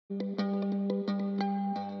A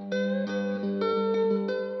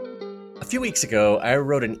few weeks ago, I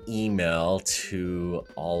wrote an email to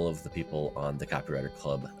all of the people on the Copywriter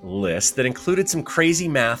Club list that included some crazy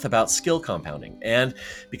math about skill compounding. And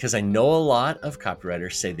because I know a lot of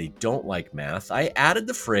copywriters say they don't like math, I added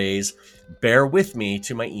the phrase, bear with me,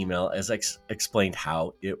 to my email as I explained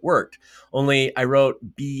how it worked. Only I wrote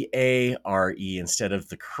B-A-R-E instead of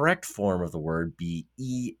the correct form of the word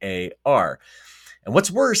B-E-A-R. And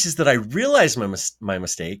what's worse is that I realized my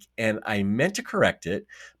mistake and I meant to correct it.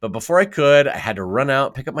 But before I could, I had to run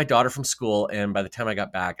out, pick up my daughter from school. And by the time I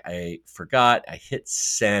got back, I forgot. I hit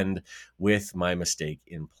send with my mistake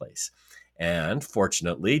in place. And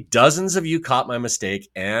fortunately, dozens of you caught my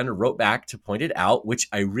mistake and wrote back to point it out, which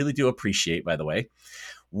I really do appreciate, by the way.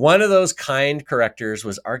 One of those kind correctors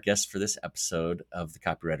was our guest for this episode of the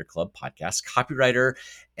Copywriter Club podcast, copywriter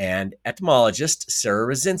and etymologist Sara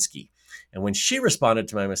Rosinsky. And when she responded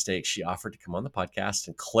to my mistake, she offered to come on the podcast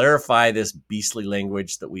and clarify this beastly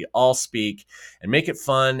language that we all speak and make it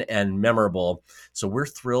fun and memorable. So we're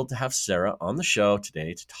thrilled to have Sara on the show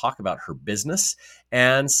today to talk about her business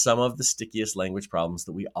and some of the stickiest language problems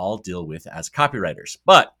that we all deal with as copywriters.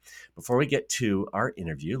 But before we get to our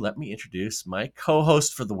interview, let me introduce my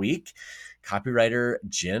co-host for the week, copywriter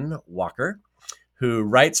Jen Walker, who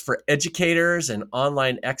writes for educators and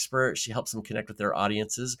online experts. She helps them connect with their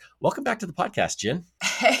audiences. Welcome back to the podcast, Jen.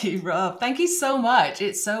 Hey, Rob. Thank you so much.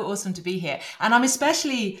 It's so awesome to be here. And I'm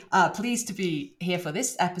especially pleased to be here for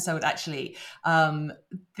this episode, actually,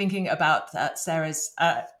 thinking about Sarah's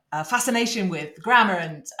fascination with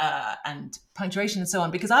grammar and punctuation and so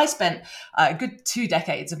on, because I spent a good 2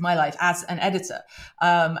 decades of my life as an editor.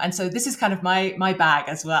 And so this is kind of my bag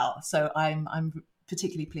as well. So I'm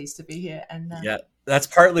particularly pleased to be here. And yeah, that's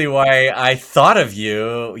partly why I thought of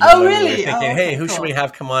you. Oh, really? We were thinking, hey, who should we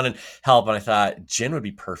have come on and help? And I thought Jen would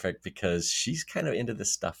be perfect because she's kind of into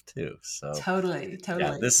this stuff too. So totally.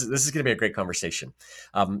 Yeah, this is going to be a great conversation.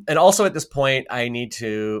 And also at this point, I need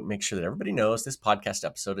to make sure that everybody knows this podcast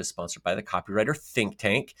episode is sponsored by the Copywriter Think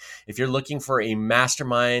Tank. If you're looking for a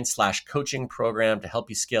mastermind/coaching program to help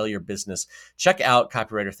you scale your business, check out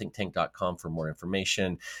copywriterthinktank.com for more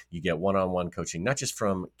information. You get one-on-one coaching, not just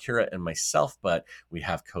from Kira and myself, but we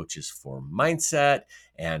have coaches for mindset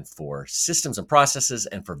and for systems and processes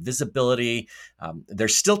and for visibility.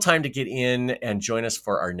 There's still time to get in and join us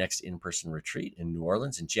for our next in-person retreat in New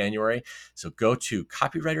Orleans in January. So go to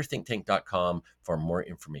copywriterthinktank.com for more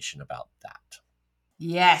information about that.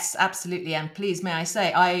 Yes, absolutely. And please, may I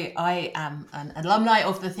say, I am an alumni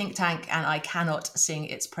of the think tank and I cannot sing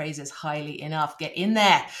its praises highly enough. Get in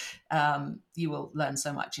there. You will learn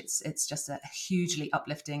so much. It's just a hugely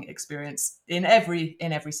uplifting experience in every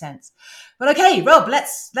sense. But okay, Rob,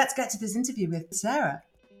 let's get to this interview with Sara.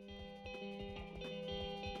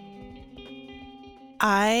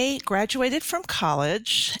 I graduated from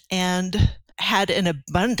college and had an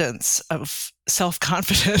abundance of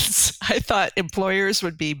self-confidence. I thought employers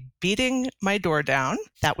would be beating my door down.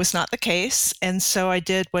 That was not the case. And so I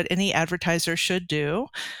did what any advertiser should do,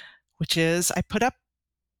 which is I put up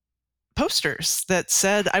posters that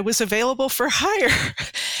said I was available for hire.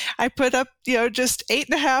 I put up, just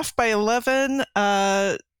 8.5 by 11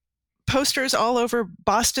 posters all over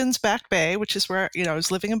Boston's Back Bay, which is where, I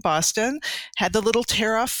was living in Boston, had the little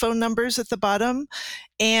tear-off phone numbers at the bottom.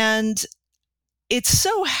 And it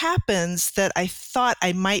so happens that I thought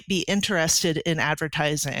I might be interested in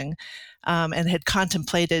advertising and had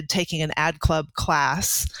contemplated taking an ad club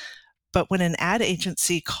class. But when an ad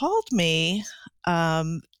agency called me,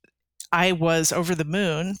 I was over the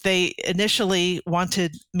moon. They initially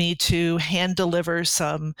wanted me to hand deliver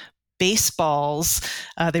some baseballs.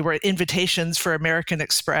 They were invitations for American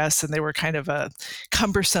Express, and they were kind of a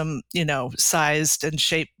cumbersome, sized and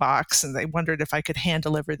shaped box. And they wondered if I could hand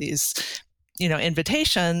deliver these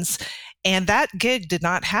invitations. And that gig did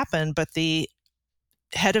not happen, but the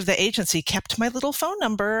head of the agency kept my little phone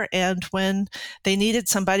number. And when they needed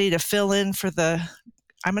somebody to fill in for the,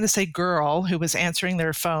 I'm going to say girl who was answering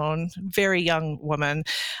their phone, very young woman,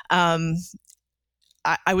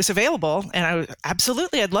 I was available, and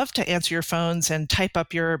I'd love to answer your phones and type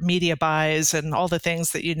up your media buys and all the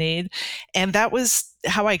things that you need. And that was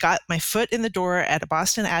how I got my foot in the door at a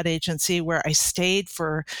Boston ad agency where I stayed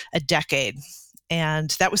for a decade. And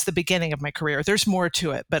that was the beginning of my career. There's more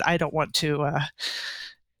to it, but I don't want to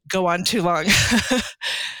go on too long.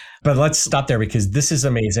 But let's stop there because this is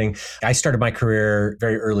amazing. I started my career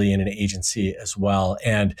very early in an agency as well.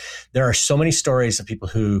 And there are so many stories of people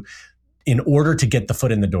who, in order to get the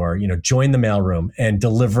foot in the door, join the mailroom and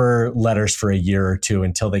deliver letters for a year or two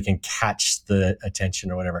until they can catch the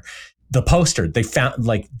attention or whatever. The poster,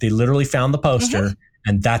 they literally found the poster, Mm-hmm.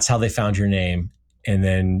 and that's how they found your name. And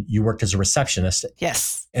then you worked as a receptionist.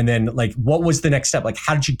 Yes. And then what was the next step?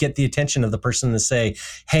 How did you get the attention of the person to say,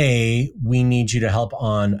 hey, we need you to help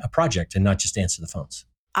on a project and not just answer the phones?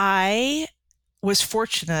 I was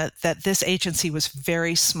fortunate that this agency was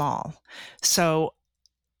very small. So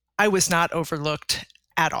I was not overlooked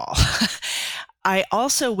at all. I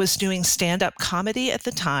also was doing stand-up comedy at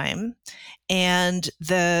the time. And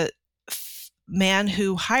the man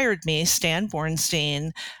who hired me, Stan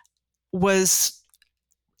Bornstein, was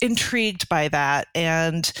intrigued by that.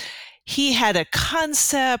 And he had a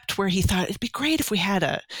concept where he thought it'd be great if we had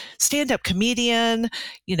a stand-up comedian,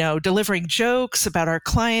 delivering jokes about our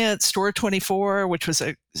client, Store 24, which was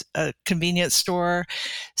a convenience store.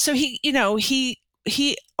 So he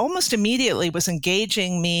almost immediately was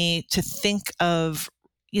engaging me to think of,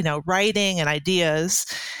 writing and ideas.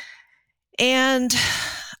 And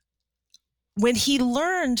when he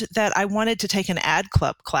learned that I wanted to take an ad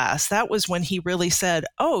club class, that was when he really said,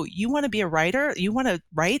 oh, you want to be a writer? You want to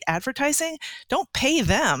write advertising? Don't pay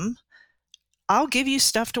them. I'll give you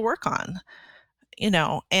stuff to work on,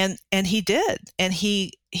 and he did. And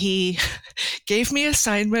he gave me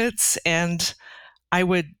assignments, and I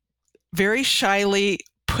would very shyly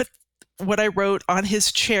put what I wrote on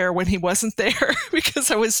his chair when he wasn't there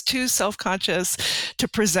because I was too self-conscious to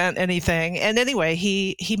present anything. And anyway,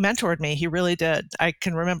 he mentored me. He really did. I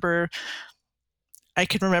can remember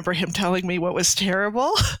him telling me what was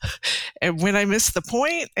terrible and when I missed the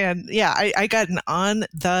point. And yeah, I got an on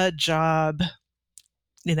the job,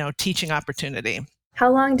 teaching opportunity.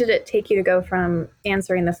 How long did it take you to go from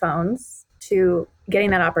answering the phones to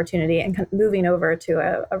getting that opportunity and moving over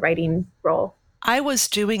to a writing role? I was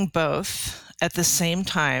doing both at the same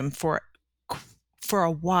time for a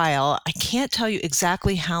while. I can't tell you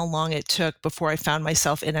exactly how long it took before I found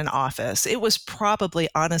myself in an office. It was probably,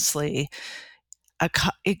 honestly,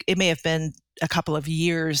 it may have been a couple of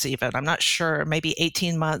years even. I'm not sure, maybe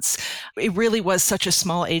 18 months. It really was such a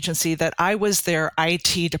small agency that I was their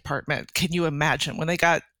IT department. Can you imagine when they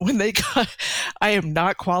got, I am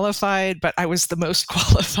not qualified, but I was the most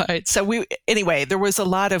qualified. So anyway, there was a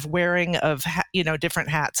lot of wearing of, different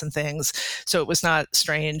hats and things. So it was not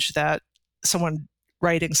strange that someone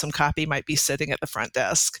writing some copy might be sitting at the front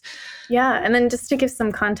desk. Yeah. And then just to give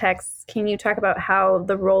some context, can you talk about how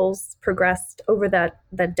the roles progressed over that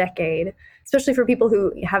decade, especially for people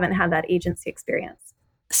who haven't had that agency experience?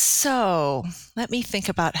 So let me think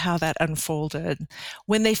about how that unfolded.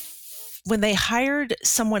 When they hired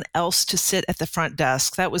someone else to sit at the front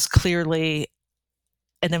desk, that was clearly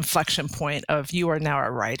an inflection point of you are now a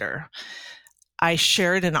writer. I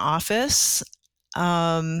shared an office,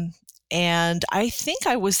 and I think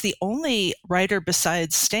I was the only writer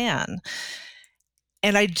besides Stan.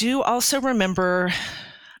 And I do also remember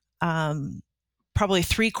probably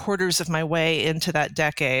 3/4 of my way into that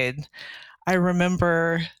decade, I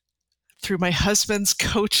remember through my husband's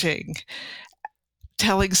coaching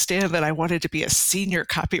telling Stan that I wanted to be a senior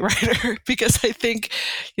copywriter because I think,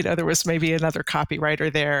 there was maybe another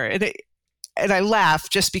copywriter there. And I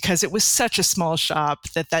laughed just because it was such a small shop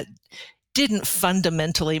that didn't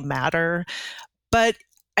fundamentally matter. But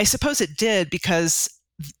I suppose it did because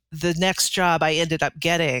the next job I ended up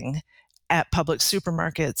getting at Public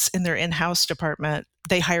Supermarkets in their in-house department,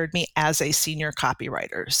 they hired me as a senior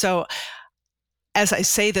copywriter. So as I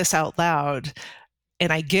say this out loud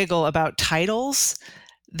and I giggle about titles,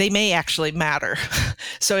 they may actually matter.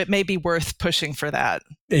 So it may be worth pushing for that.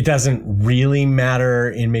 It doesn't really matter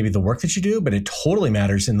in maybe the work that you do, but it totally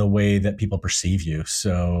matters in the way that people perceive you.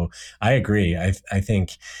 So I agree. I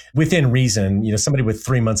think within reason, somebody with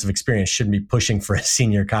 3 months of experience shouldn't be pushing for a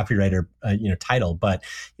senior copywriter, title. But,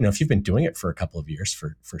 if you've been doing it for a couple of years,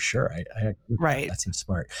 for sure, I agree with right. That seems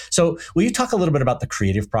smart. So will you talk a little bit about the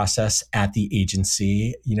creative process at the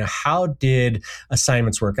agency? How did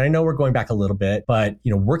assignments work? And I know we're going back a little bit, but,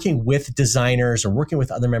 working with designers or working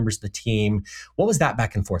with other members of the team, what was that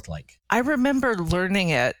back and forth like? I remember learning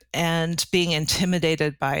it and being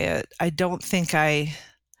intimidated by it. I don't think I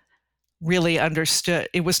really understood.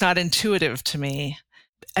 It was not intuitive to me.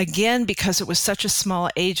 Again, because it was such a small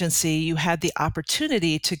agency, you had the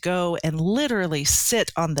opportunity to go and literally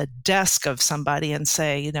sit on the desk of somebody and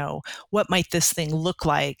say, what might this thing look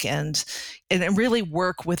like? And really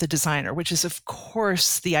work with a designer, which is, of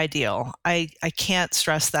course, the ideal. I can't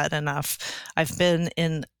stress that enough. I've been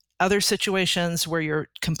in other situations where you're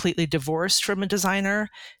completely divorced from a designer.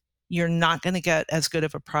 You're not going to get as good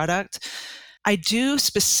of a product. I do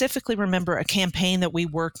specifically remember a campaign that we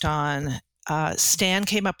worked on. Stan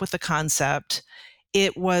came up with the concept.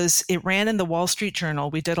 It ran in the Wall Street Journal.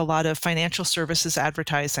 We did a lot of financial services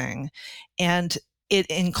advertising, and it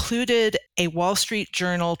included a Wall Street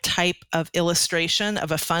Journal type of illustration of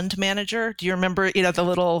a fund manager. Do you remember, the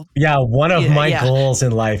little... Yeah, one of my goals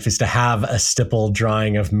in life is to have a stipple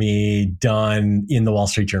drawing of me done in the Wall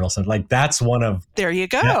Street Journal. So that's one of... There you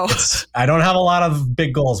go. I don't have a lot of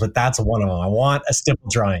big goals, but that's one of them. I want a stipple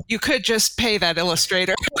drawing. You could just pay that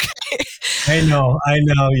illustrator. Okay. I know.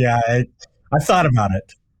 Yeah, I've thought about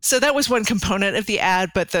it. So that was one component of the ad,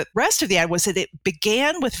 but the rest of the ad was that it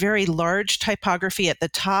began with very large typography at the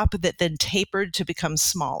top that then tapered to become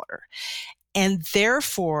smaller. And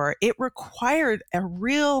therefore, it required a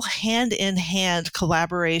real hand-in-hand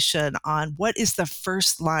collaboration on what is the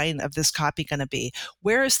first line of this copy going to be?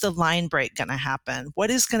 Where is the line break going to happen?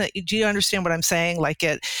 Do you understand what I'm saying?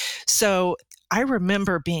 So I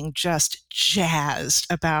remember being just jazzed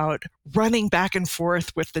about running back and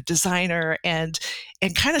forth with the designer and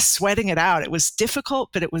kind of sweating it out. It was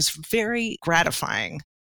difficult, but it was very gratifying.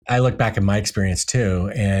 I look back at my experience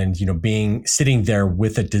too, and sitting there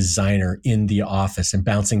with a designer in the office and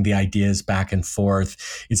bouncing the ideas back and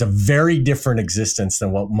forth. It's a very different existence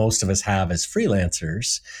than what most of us have as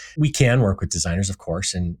freelancers. We can work with designers, of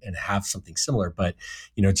course, and have something similar, but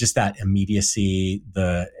just that immediacy,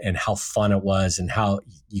 and how fun it was, and how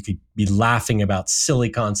you could be laughing about silly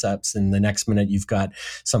concepts, and the next minute you've got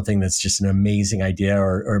something that's just an amazing idea,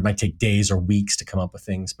 or it might take days or weeks to come up with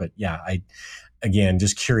things. But yeah, Again,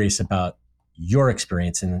 just curious about your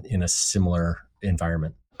experience in a similar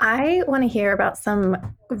environment. I want to hear about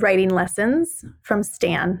some writing lessons from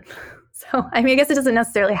Stan. So, I guess it doesn't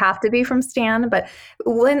necessarily have to be from Stan, but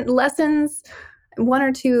one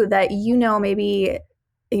or two that maybe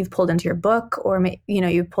you've pulled into your book, or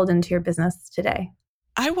you've pulled into your business today.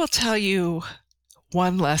 I will tell you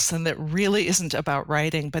one lesson that really isn't about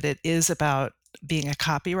writing, but it is about being a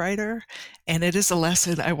copywriter, and it is a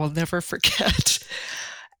lesson I will never forget.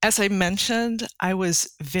 As I mentioned, I was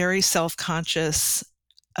very self-conscious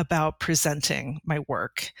about presenting my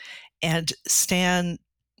work, and Stan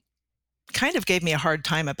kind of gave me a hard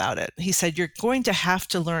time about it. He said, "You're going to have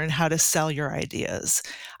to learn how to sell your ideas."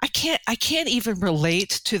 I can't even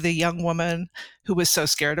relate to the young woman who was so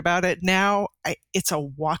scared about it. Now it's a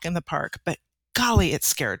walk in the park, but golly, it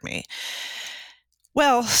scared me.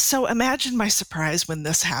 Well, so imagine my surprise when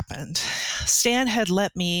this happened. Stan had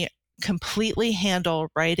let me completely handle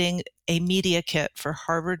writing a media kit for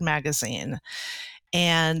Harvard Magazine.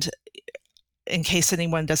 And in case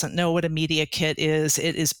anyone doesn't know what a media kit is,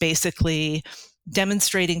 it is basically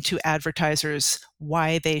demonstrating to advertisers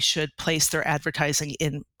why they should place their advertising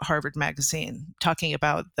in Harvard Magazine, talking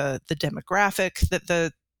about the demographic that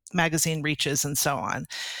the magazine reaches and so on.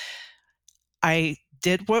 I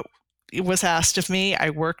did what was asked of me. I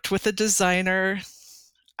worked with a designer.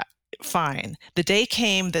 Fine. The day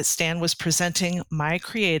came that Stan was presenting my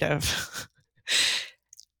creative,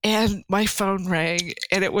 and my phone rang,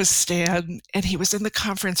 and it was Stan, and he was in the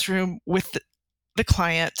conference room with the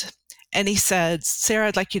client, and he said, "Sara,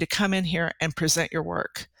 I'd like you to come in here and present your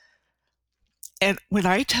work." And when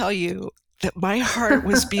I tell you that my heart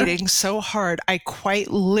was beating so hard, I quite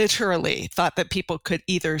literally thought that people could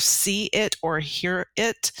either see it or hear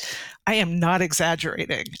it. I am not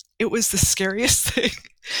exaggerating. It was the scariest thing.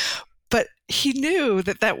 But he knew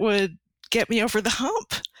that would get me over the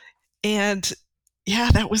hump. And yeah,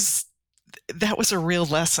 that was a real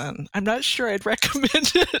lesson. I'm not sure I'd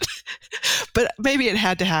recommend it, but maybe it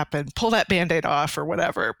had to happen. Pull that Band-Aid off or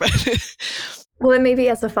whatever. But well, and maybe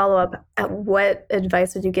as a follow-up, what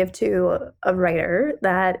advice would you give to a writer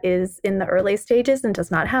that is in the early stages and does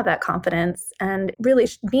not have that confidence and really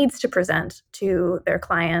needs to present to their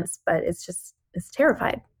clients, but is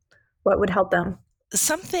terrified? What would help them?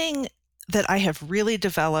 Something that I have really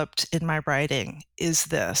developed in my writing is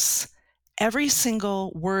this. Every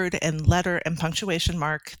single word and letter and punctuation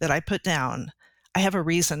mark that I put down, I have a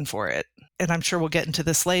reason for it. And I'm sure we'll get into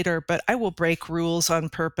this later, but I will break rules on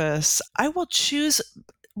purpose. I will choose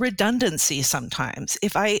redundancy sometimes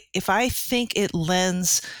if I think it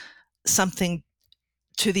lends something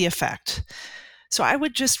to the effect. So I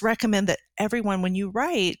would just recommend that everyone, when you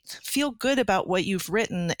write, feel good about what you've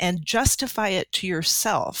written and justify it to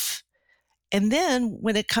yourself. And then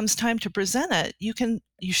when it comes time to present it,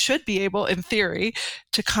 you should be able, in theory,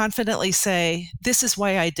 to confidently say, "This is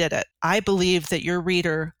why I did it. I believe that your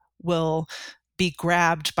reader will be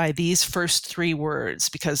grabbed by these first 3 words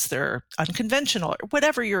because they're unconventional," or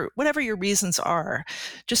whatever your reasons are.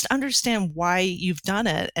 Just understand why you've done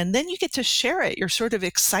it, and then you get to share it. You're sort of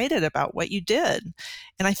excited about what you did.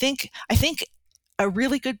 And I think a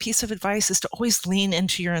really good piece of advice is to always lean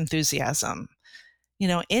into your enthusiasm.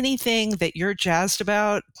 anything that you're jazzed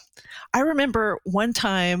about. I remember one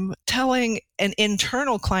time telling an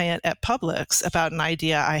internal client at Publix about an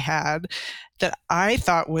idea I had that I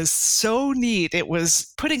thought was so neat. It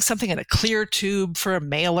was putting something in a clear tube for a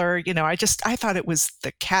mailer. I thought it was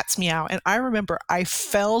the cat's meow. And I remember I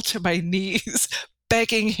fell to my knees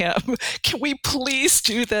begging him, can we please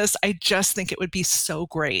do this? I just think it would be so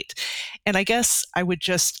great. And I guess I would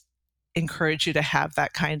just encourage you to have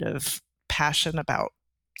that kind of passion about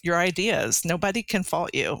your ideas. Nobody can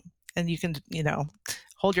fault you. And you can,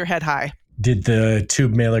 hold your head high. Did the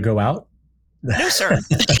tube mailer go out? No, sir.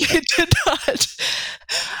 It did not.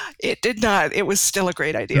 It did not. It was still a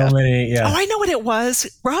great idea. Oh, I know what it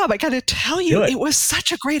was. Rob, I got to tell you, it was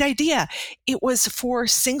such a great idea. It was for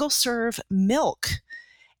single serve milk.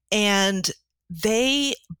 And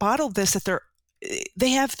they bottled this they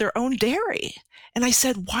have their own dairy. And I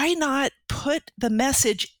said, why not put the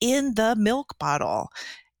message in the milk bottle?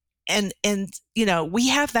 And we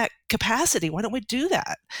have that capacity. Why don't we do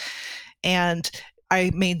that? And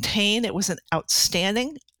I maintain it was an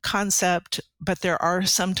outstanding concept, but there are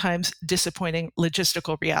sometimes disappointing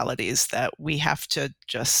logistical realities that we have to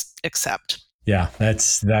just accept. Yeah,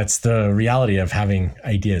 that's the reality of having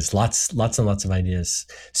ideas, lots and lots of ideas.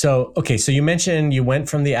 So you mentioned you went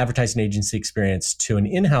from the advertising agency experience to an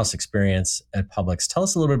in-house experience at Publix. Tell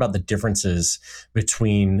us a little bit about the differences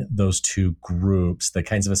between those two groups, the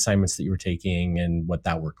kinds of assignments that you were taking and what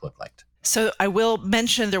that work looked like. So I will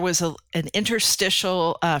mention there was an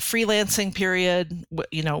interstitial freelancing period,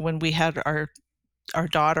 when we had our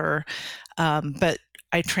daughter, but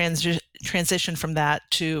I transitioned from that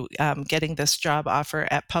to getting this job offer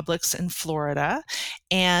at Publix in Florida.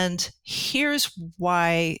 And here's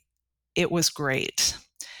why it was great.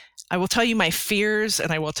 I will tell you my fears,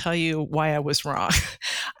 and I will tell you why I was wrong.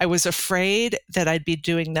 I was afraid that I'd be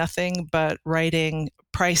doing nothing but writing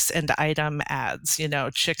price and item ads,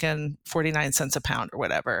 chicken 49 cents a pound or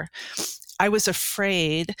whatever. I was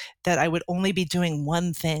afraid that I would only be doing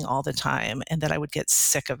one thing all the time and that I would get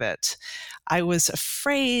sick of it. I was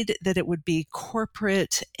afraid that it would be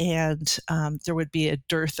corporate and there would be a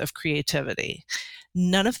dearth of creativity.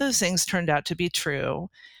 None of those things turned out to be true.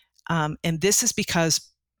 And this is because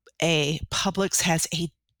Publix has a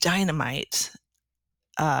dynamite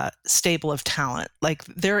stable of talent. Like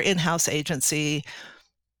their in-house agency,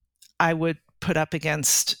 I would put up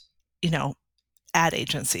against, ad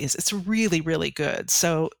agencies. It's really, really good.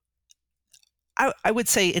 So I would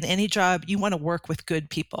say in any job, you want to work with good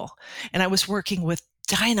people. And I was working with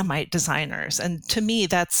dynamite designers. And to me,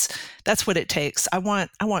 that's what it takes. I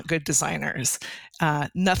want good designers.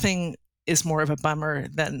 Nothing is more of a bummer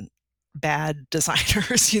than bad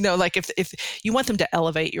designers, like if you want them to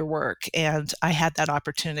elevate your work. And I had that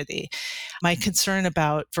opportunity. My concern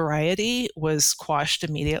about variety was quashed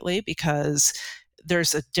immediately because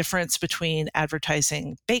there's a difference between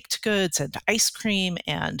advertising baked goods and ice cream,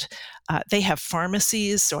 and they have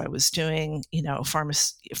pharmacies. So I was doing,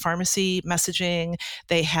 pharmacy messaging.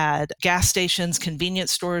 They had gas stations,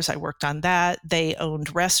 convenience stores. I worked on that. They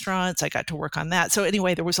owned restaurants. I got to work on that. So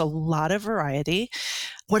anyway, there was a lot of variety.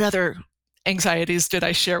 What other anxieties did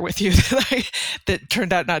I share with you that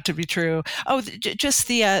turned out not to be true? Oh, just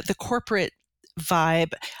the corporate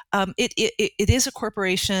vibe. It is a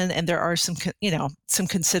corporation, and there are some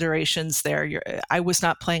considerations there. I was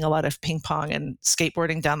not playing a lot of ping pong and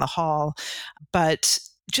skateboarding down the hall, but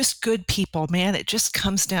just good people, man. It just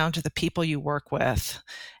comes down to the people you work with,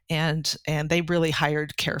 and they really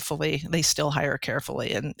hired carefully. They still hire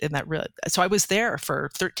carefully, and that really. So I was there for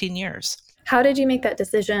 13 years. How did you make that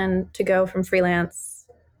decision to go from freelance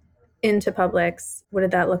into Publix? What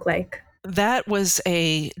did that look like? That was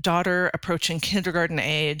a daughter approaching kindergarten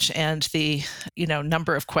age, and the,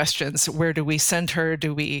 number of questions. Where do we send her?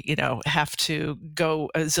 Do we, have to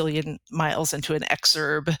go a zillion miles into an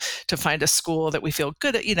exurb to find a school that we feel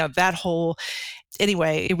good at? That whole.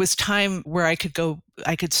 Anyway, it was time where I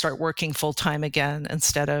could start working full time again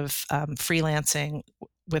instead of freelancing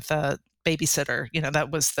with a babysitter.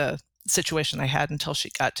 That was the situation I had until she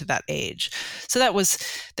got to that age. So that was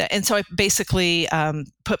that. And so I basically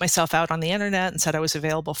put myself out on the internet and said I was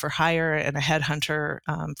available for hire, and a headhunter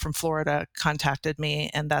from Florida contacted me.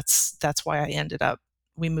 And that's why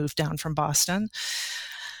we moved down from Boston.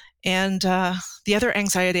 And the other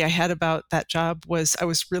anxiety I had about that job was I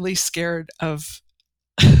was really scared of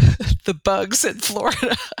the bugs in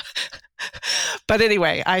Florida. But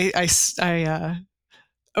anyway, I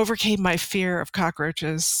overcame my fear of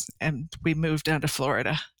cockroaches, and we moved down to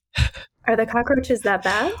Florida. Are the cockroaches that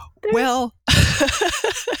bad there? Well,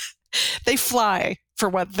 they fly for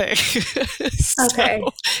one thing. Okay.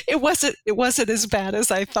 So it wasn't as bad as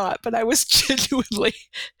I thought, but I was genuinely,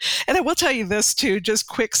 and I will tell you this too, just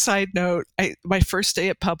quick side note. My first day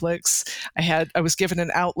at Publix, I was given an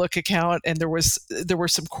Outlook account, and there were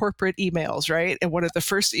some corporate emails, right? And one of the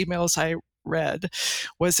first emails I read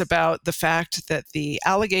was about the fact that the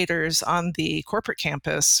alligators on the corporate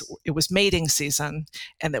campus, it was mating season,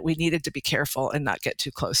 and that we needed to be careful and not get too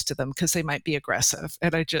close to them because they might be aggressive.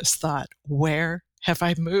 And I just thought, where have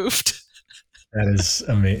I moved? That is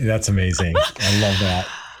amazing. That's amazing. I love that.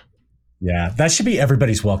 Yeah, that should be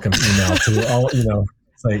everybody's welcome email to all,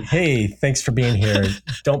 it's like, hey, thanks for being here.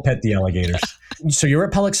 Don't pet the alligators. So you were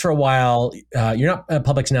at Publix for a while. You're not at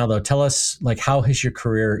Publix now, though. Tell us, how has your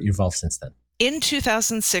career evolved since then? In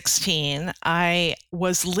 2016, I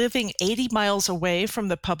was living 80 miles away from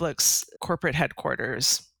the Publix corporate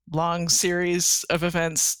headquarters. Long series of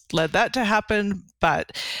events led that to happen,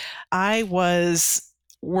 but I was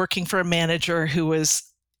working for a manager who was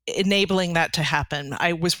enabling that to happen.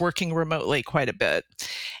 I was working remotely quite a bit,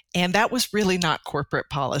 and that was really not corporate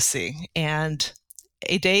policy. And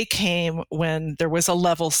a day came when there was a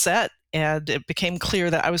level set, and it became clear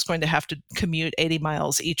that I was going to have to commute 80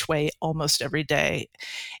 miles each way almost every day.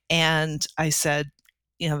 And I said,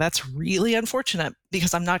 that's really unfortunate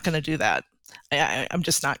because I'm not going to do that. I'm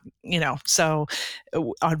just not, so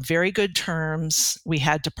on very good terms, we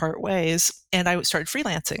had to part ways, and I started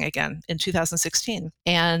freelancing again in 2016.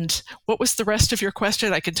 And what was the rest of your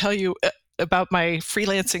question? I can tell you about my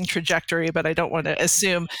freelancing trajectory, but I don't want to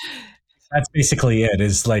assume. That's basically it,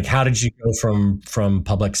 is how did you go from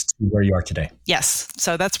Publix to where you are today? Yes.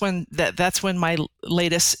 So that's when my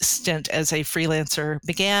latest stint as a freelancer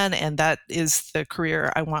began. And that is the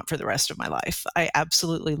career I want for the rest of my life. I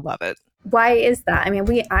absolutely love it. Why is that? I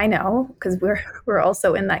mean, I know because we're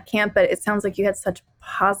also in that camp, but it sounds like you had such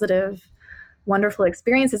positive, wonderful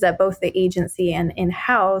experiences at both the agency and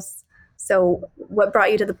in-house. So what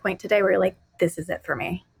brought you to the point today where you're like, this is it for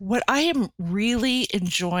me? What I am really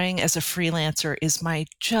enjoying as a freelancer is my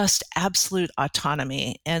just absolute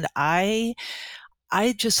autonomy. And I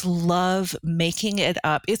just love making it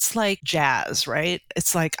up. It's like jazz, right?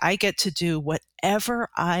 It's like I get to do whatever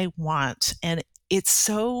I want. And it's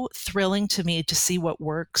so thrilling to me to see what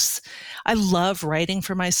works. I love writing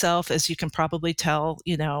for myself, as you can probably tell,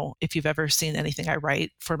 if you've ever seen anything I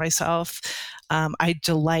write for myself. I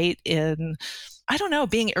delight in,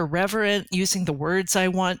 being irreverent, using the words I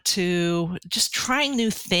want to, just trying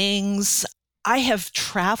new things. I have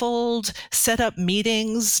traveled, set up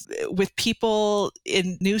meetings with people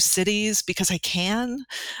in new cities because I can.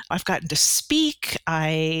 I've gotten to speak.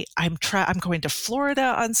 I'm going to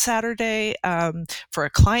Florida on Saturday for a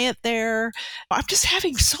client there. I'm just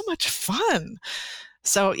having so much fun.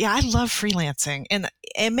 So yeah, I love freelancing, and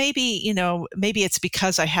maybe it's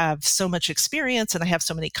because I have so much experience and I have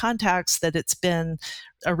so many contacts that it's been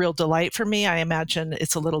a real delight for me. I imagine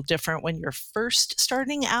it's a little different when you're first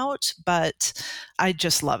starting out, but I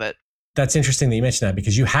just love it. That's interesting that you mentioned that,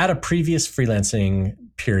 because you had a previous freelancing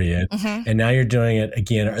period and now you're doing it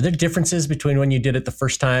again. Are there differences between when you did it the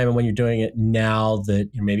first time and when you're doing it now that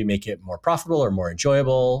you maybe make it more profitable or more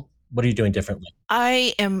enjoyable? What are you doing differently?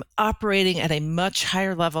 I am operating at a much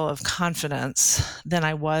higher level of confidence than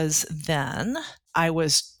I was then. I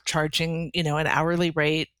was charging, an hourly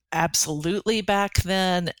rate absolutely back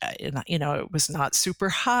then. It was not super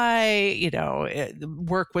high.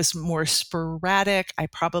 Work was more sporadic. I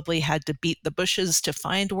probably had to beat the bushes to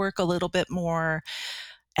find work a little bit more.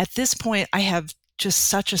 At this point, I have just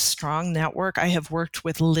such a strong network. I have worked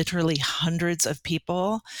with literally hundreds of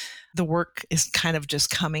people. The work is kind of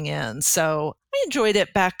just coming in. So I enjoyed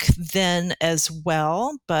it back then as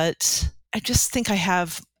well, but I just think I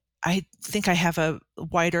have a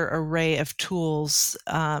wider array of tools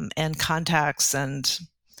and contacts, and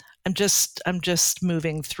I'm just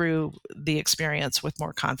moving through the experience with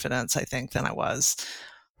more confidence, I think, than I was.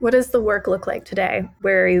 What does the work look like today?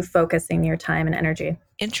 Where are you focusing your time and energy?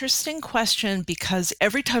 Interesting question, because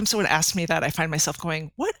every time someone asks me that, I find myself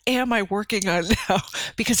going, what am I working on now?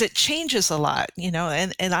 Because it changes a lot,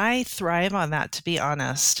 and I thrive on that, to be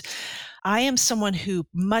honest. I am someone who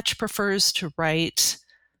much prefers to write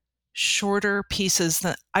shorter pieces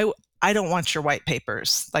than I don't want your white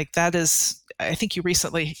papers. Like that is, I think you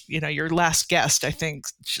recently, your last guest, I think,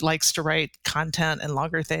 likes to write content and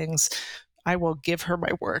longer things. I will give her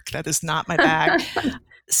my work. That is not my bag.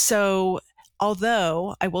 So,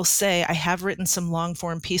 although I will say I have written some long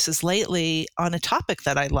form pieces lately on a topic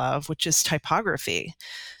that I love, which is typography.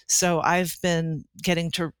 So I've been getting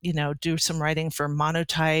to, do some writing for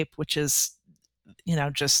Monotype, which is,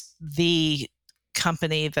 just the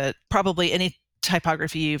company that probably any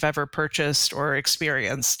typography you've ever purchased or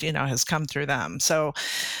experienced, has come through them. So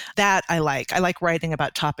that I like. I like writing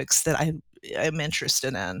about topics that I am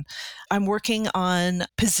interested in. I'm working on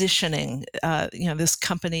positioning, this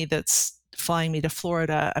company that's flying me to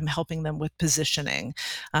Florida. I'm helping them with positioning,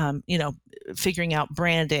 figuring out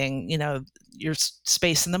branding, your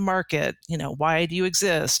space in the market, why do you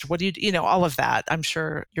exist? What do you, all of that. I'm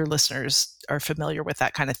sure your listeners are familiar with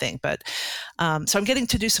that kind of thing. But so I'm getting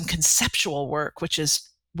to do some conceptual work, which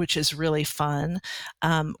is really fun.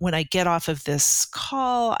 When I get off of this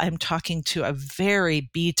call, I'm talking to a very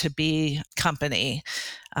B2B company.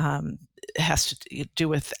 It has to do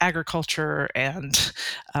with agriculture and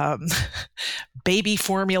baby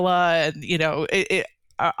formula, and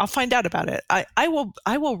I'll find out about it. I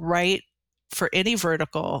will write for any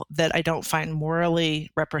vertical that I don't find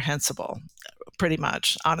morally reprehensible. Pretty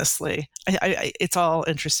much, honestly, it's all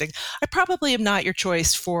interesting. I probably am not your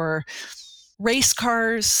choice for race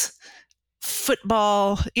cars,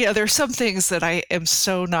 football. There's some things that I am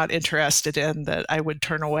so not interested in that I would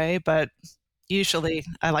turn away, but usually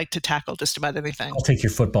I like to tackle just about anything. I'll take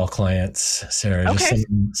your football clients, Sarah. Okay. Just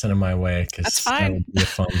send them my way, because that's fine. That would be a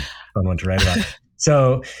fun one to write about.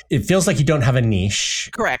 So it feels like you don't have a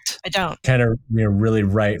niche. Correct. I don't. Kind of really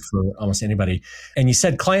write for almost anybody. And you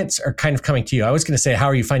said clients are kind of coming to you. I was going to say, how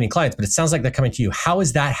are you finding clients? But it sounds like they're coming to you. How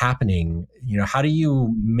is that happening? How do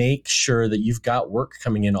you make sure that you've got work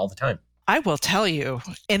coming in all the time? I will tell you.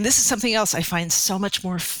 And this is something else I find so much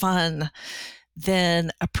more fun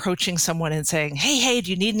than approaching someone and saying, hey, do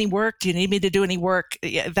you need any work? Do you need me to do any work?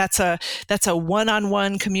 Yeah, that's a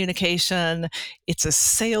one-on-one communication. It's a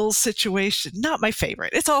sales situation. Not my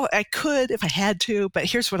favorite. It's all I could if I had to, but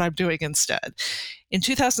here's what I'm doing instead. In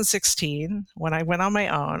 2016, when I went on my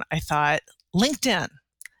own, I thought LinkedIn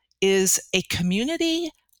is a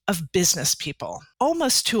community of business people,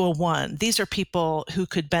 almost to a one. These are people who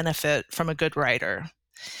could benefit from a good writer.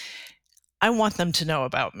 I want them to know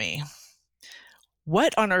about me.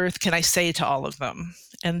 What on earth can I say to all of them?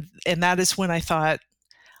 And that is when I thought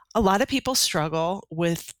a lot of people struggle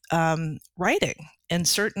with writing and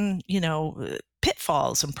certain,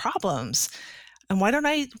 pitfalls and problems. And why don't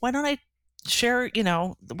I share,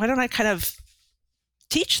 why don't I kind of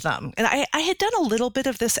teach them? And I had done a little bit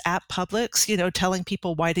of this at Publix, telling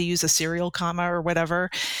people why to use a serial comma or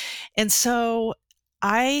whatever. And so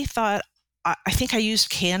I thought, I think I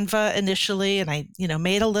used Canva initially, and I,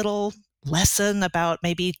 made a little lesson about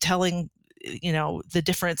maybe telling, the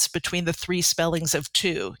difference between the three spellings of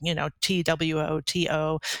two, TWO,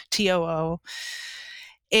 TO, TOO,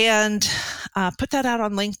 and put that out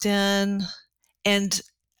on LinkedIn. And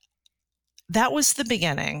that was the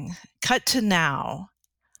beginning. Cut to now,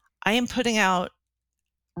 I am putting out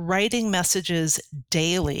writing messages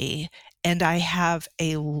daily, and I have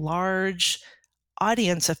a large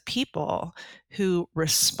audience of people who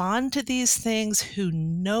respond to these things, who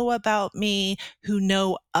know about me, who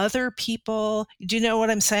know other people. Do you know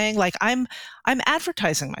what I'm saying? Like I'm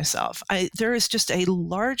advertising myself. There is just a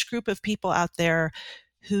large group of people out there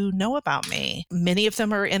who know about me. Many of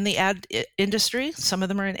them are in the ad industry. Some of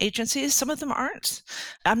them are in agencies. Some of them aren't.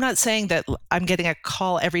 I'm not saying that I'm getting a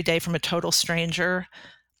call every day from a total stranger.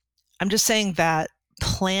 I'm just saying that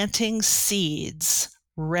planting seeds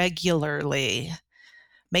regularly,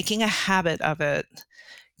 making a habit of it,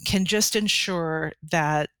 can just ensure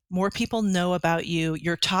that more people know about you,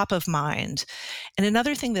 you're top of mind. And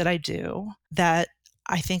another thing that I do that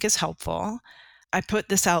I think is helpful, I put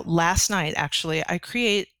this out last night, actually. I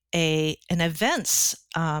create an events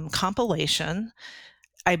compilation.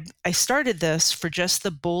 I started this for just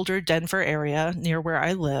the Boulder, Denver area near where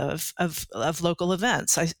I live of local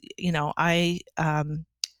events. I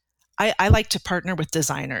like to partner with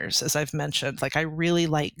designers, as I've mentioned. Like I really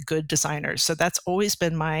like good designers. So that's always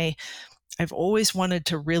been I've always wanted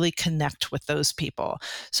to really connect with those people.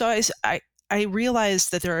 So I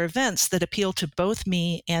realized that there are events that appeal to both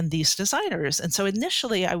me and these designers. And so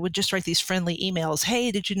initially I would just write these friendly emails.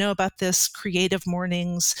 Hey, did you know about this Creative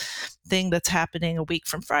Mornings thing that's happening a week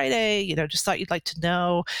from Friday? Just thought you'd like to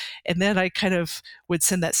know. And then I kind of would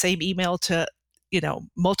send that same email to,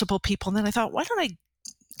 multiple people. And then I thought, why don't I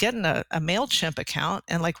get in a MailChimp account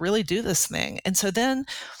and like really do this thing? And so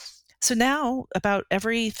now about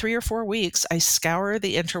every 3 or 4 weeks, I scour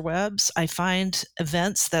the interwebs. I find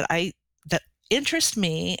events that interest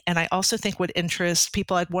me, and I also think would interest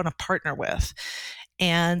people I'd want to partner with.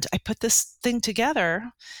 And I put this thing together.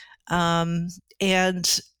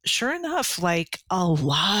 And sure enough, like a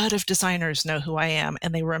lot of designers know who I am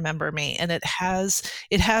and they remember me. And it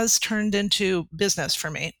has turned into business for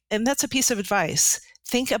me. And that's a piece of advice.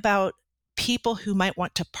 Think about people who might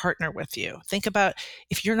want to partner with you. Think about,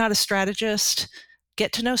 if you're not a strategist,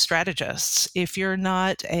 get to know strategists. If you're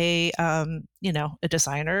not a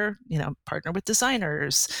designer, partner with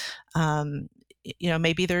designers.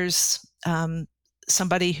 Maybe there's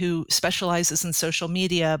somebody who specializes in social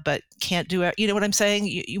media but can't do it. You know what I'm saying?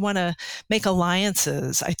 You want to make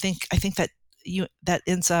alliances. I think that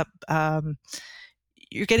ends up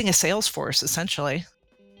you're getting a sales force essentially.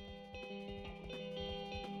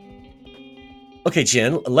 Okay,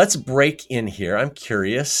 Jen, let's break in here. I'm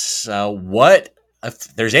curious what,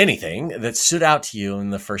 if there's anything that stood out to you in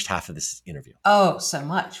the first half of this interview. Oh, so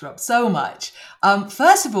much, Rob, so much.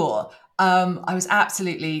 First of all, I was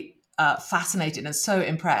absolutely fascinated and so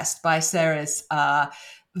impressed by Sarah's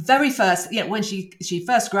very first, when she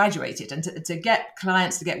first graduated, and to get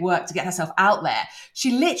clients, to get work, to get herself out there,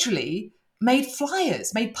 she literally made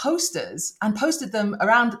flyers, made posters, and posted them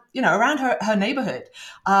around her neighborhood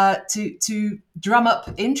to drum up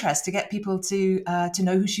interest, to get people to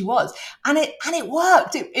know who she was, and it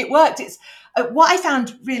worked. It worked. It's what I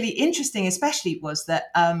found really interesting, especially, was that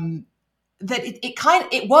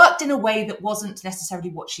it worked in a way that wasn't necessarily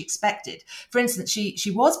what she expected. For instance,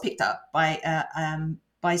 she was picked up by an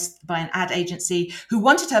ad agency who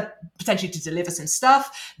wanted her potentially to deliver some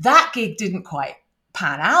stuff. That gig didn't quite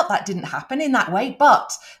pan out. That didn't happen in that way,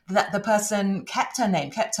 but that the person kept her name,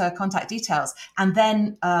 kept her contact details, and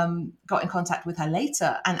then got in contact with her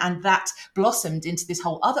later, and that blossomed into this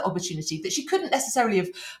whole other opportunity that she couldn't necessarily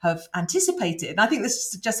have anticipated. And I think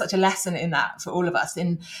this is just such a lesson in that for all of us,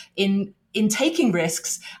 in taking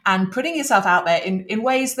risks and putting yourself out there in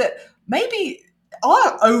ways that maybe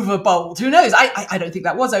are overbold. Who knows? I don't think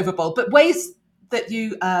that was overbold, but ways that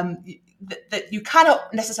you that you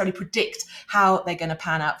cannot necessarily predict how they're going to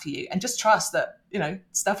pan out for you, and just trust that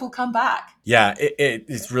stuff will come back. Yeah,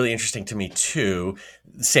 it's really interesting to me too.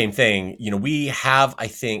 Same thing. We have, I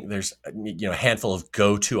think there's a handful of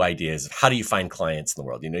go-to ideas of how do you find clients in the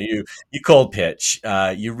world. You cold pitch,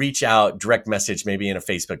 you reach out, direct message, maybe in a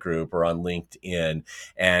Facebook group or on LinkedIn.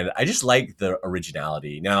 And I just like the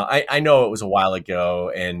originality. Now, I know it was a while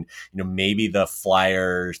ago, and maybe the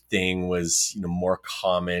flyer thing was more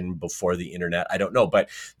common before the internet. I don't know, but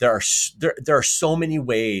there are so many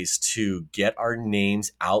ways to get our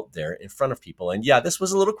names out there in front of people. And yeah, this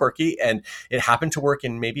was a little quirky, and it happened to work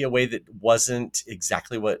in maybe a way that wasn't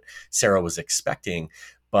exactly what Sara was expecting.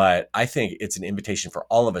 But I think it's an invitation for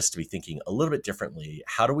all of us to be thinking a little bit differently.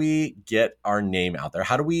 How do we get our name out there?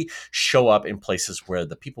 How do we show up in places where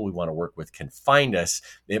the people we want to work with can find us?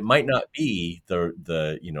 It might not be the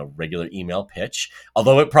regular email pitch,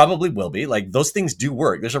 although it probably will be. Like, those things do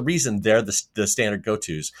work. There's a reason they're the standard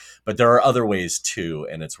go-tos, but there are other ways too,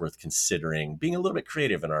 and it's worth considering being a little bit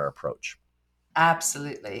creative in our approach.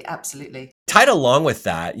 Absolutely. Tied along with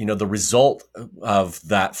that, the result of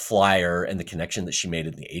that flyer and the connection that she made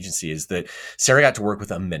in the agency is that Sara got to work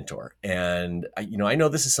with a mentor. And, I know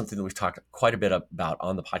this is something that we've talked quite a bit about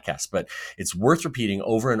on the podcast, but it's worth repeating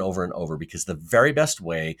over and over and over, because the very best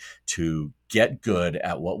way to get good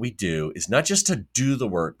at what we do is not just to do the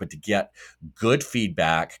work, but to get good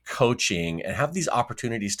feedback, coaching, and have these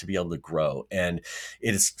opportunities to be able to grow. And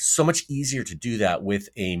it is so much easier to do that with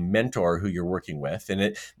a mentor who you're working with. And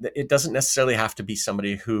it doesn't necessarily have to be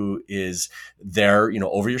somebody who is there,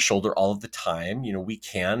 over your shoulder all of the time. We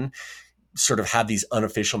can sort of have these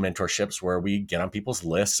unofficial mentorships where we get on people's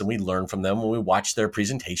lists and we learn from them when we watch their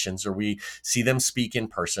presentations, or we see them speak in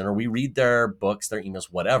person, or we read their books, their emails,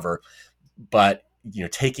 whatever. But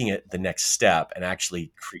taking it the next step and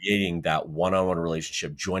actually creating that one-on-one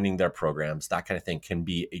relationship, joining their programs, that kind of thing can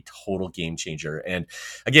be a total game changer. And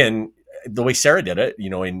again, the way Sara did it,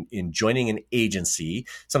 in joining an agency,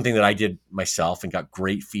 something that I did myself and got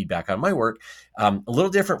great feedback on my work, a little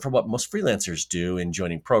different from what most freelancers do in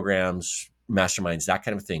joining programs, masterminds, that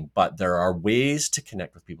kind of thing. But there are ways to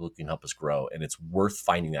connect with people who can help us grow, and it's worth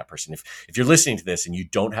finding that person. If you're listening to this and you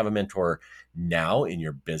don't have a mentor now in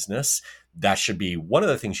your business, that should be one of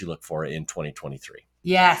the things you look for in 2023.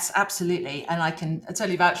 Yes, absolutely. And I can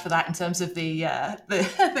totally vouch for that in terms of the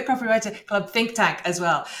Copywriter Club think tank as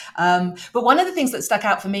well. But one of the things that stuck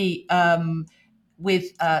out for me with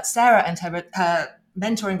Sara and her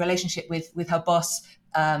mentoring relationship with her boss,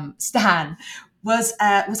 Stan, was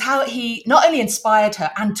how he not only inspired her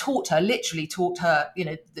and literally taught her,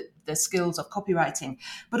 the skills of copywriting,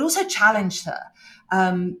 but also challenged her.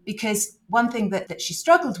 Because one thing that she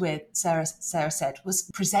struggled with, Sara said, was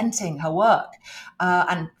presenting her work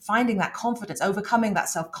and finding that confidence, overcoming that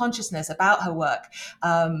self-consciousness about her work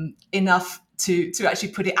enough to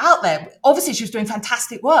actually put it out there. Obviously, she was doing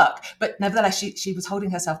fantastic work, but nevertheless, she was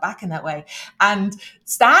holding herself back in that way. And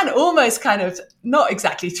Stan almost kind of, not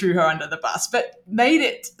exactly threw her under the bus, but made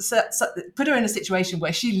it, put her in a situation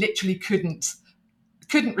where she literally couldn't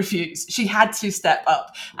refuse. She had to step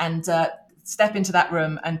up and step into that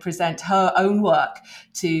room and present her own work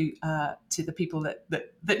to the people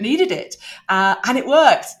that needed it, and it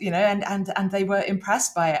worked, and they were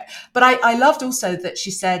impressed by it. But I loved also that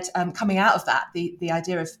she said, coming out of that, the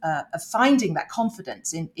idea of finding that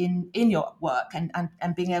confidence in your work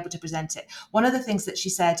and being able to present it. One of the things that she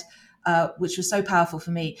said, which was so powerful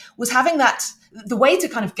for me, was having the way to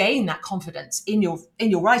kind of gain that confidence in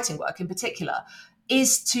your writing work in particular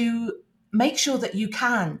is to make sure that you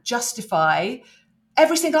can justify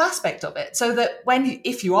every single aspect of it, so that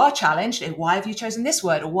if you are challenged, why have you chosen this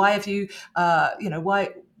word, or why have you,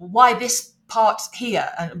 why this part here,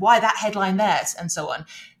 and why that headline there, and so on,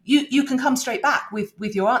 you can come straight back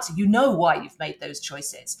with your answer. You know why you've made those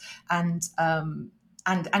choices, and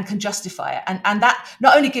can justify it, and that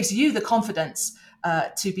not only gives you the confidence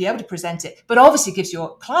to be able to present it, but obviously gives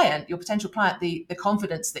your potential client, the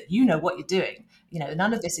confidence that you know what you're doing.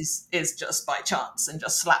 None of this is just by chance and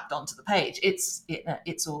just slapped onto the page.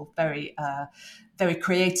 It's all very very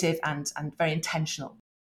creative and very intentional.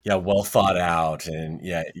 Yeah, well thought out, and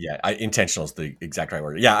intentional is the exact right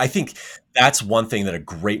word. Yeah, I think that's one thing that a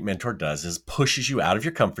great mentor does, is pushes you out of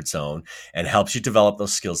your comfort zone and helps you develop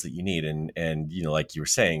those skills that you need. And like you were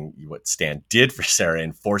saying, what Stan did for Sara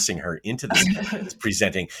in forcing her into this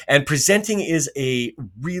presenting. And presenting is a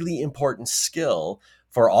really important skill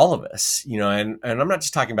for all of us, and I'm not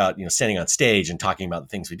just talking about, standing on stage and talking about the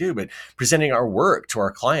things we do, but presenting our work to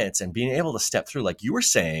our clients and being able to step through, like you were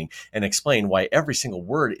saying, and explain why every single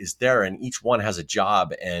word is there and each one has a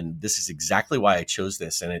job. And this is exactly why I chose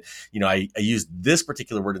this. And I used this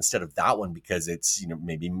particular word instead of that one because it's,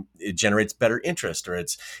 maybe it generates better interest, or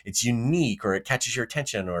it's unique, or it catches your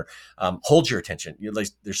attention, or holds your attention.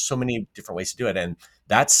 There's so many different ways to do it. And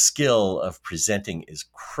that skill of presenting is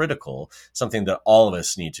critical, something that all of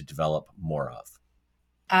us need to develop more of.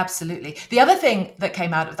 Absolutely. The other thing that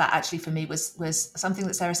came out of that actually for me was something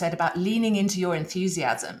that Sara said about leaning into your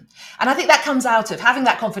enthusiasm. And I think that comes out of having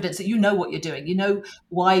that confidence that you know what you're doing,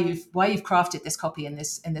 why you've crafted this copy in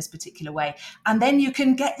this particular way. And then you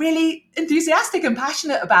can get really enthusiastic and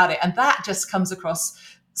passionate about it. And that just comes across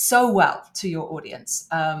so well to your audience,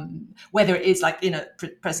 whether it is like in a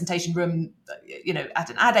presentation room, at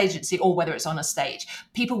an ad agency, or whether it's on a stage.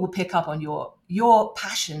 People will pick up on your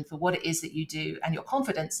passion for what it is that you do and your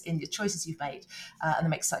confidence in the choices you've made, and it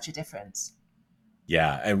makes such a difference.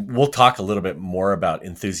 Yeah, and we'll talk a little bit more about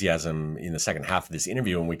enthusiasm in the second half of this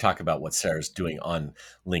interview when we talk about what Sara's doing on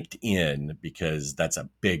LinkedIn, because that's a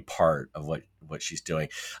big part of what she's doing.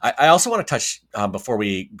 I also want to touch, before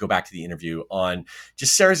we go back to the interview, on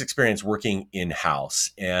just Sara's experience working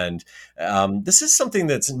in-house. And this is something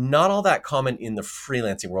that's not all that common in the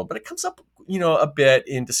freelancing world, but it comes up a bit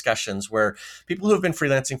in discussions where people who have been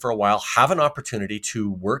freelancing for a while have an opportunity to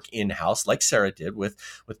work in-house, like Sara did with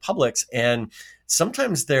Publix. And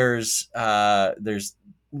sometimes there's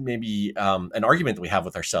maybe an argument that we have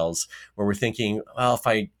with ourselves where we're thinking, well,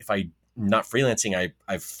 if I not freelancing,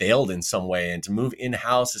 I've failed in some way, and to move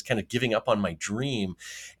in-house is kind of giving up on my dream.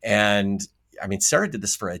 And I mean, Sara did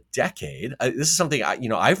this for a decade. This is something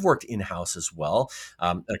I've worked in-house as well,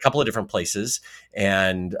 at a couple of different places,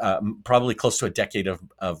 and probably close to a decade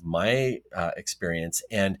of my experience.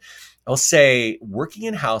 And I'll say working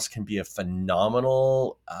in-house can be a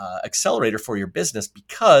phenomenal accelerator for your business,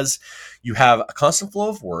 because you have a constant flow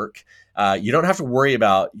of work. You don't have to worry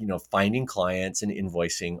about, finding clients and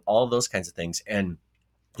invoicing, all of those kinds of things. And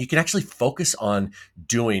you can actually focus on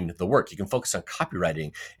doing the work. You can focus on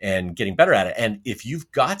copywriting and getting better at it. And if you've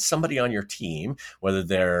got somebody on your team, whether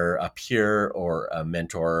they're a peer or a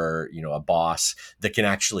mentor, a boss, that can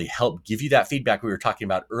actually help give you that feedback we were talking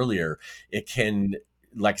about earlier, it can,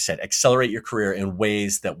 like I said, accelerate your career in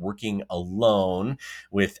ways that working alone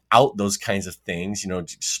without those kinds of things,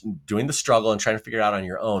 just doing the struggle and trying to figure it out on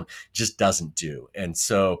your own, just doesn't do. And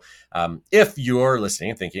so if you're listening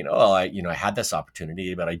and thinking, oh, I had this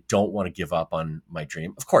opportunity, but I don't want to give up on my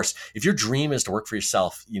dream. Of course, if your dream is to work for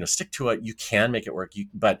yourself, stick to it. You can make it work.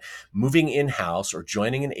 But moving in-house or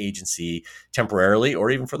joining an agency temporarily,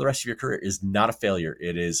 or even for the rest of your career, is not a failure.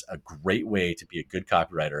 It is a great way to be a good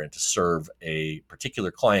copywriter and to serve a particular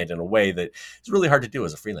client in a way that is really hard to do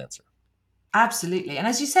as a freelancer. Absolutely. And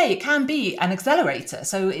as you say, it can be an accelerator.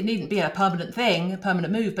 So it needn't be a permanent thing, a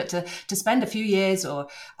permanent move, but to spend a few years or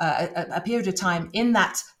a period of time in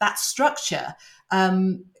that structure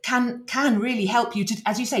can really help you to,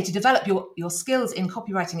 as you say, to develop your skills in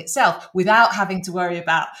copywriting itself without having to worry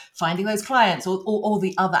about finding those clients or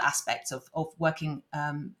the other aspects of working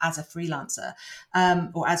as a freelancer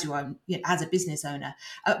or as your own, as a business owner.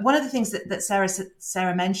 One of the things that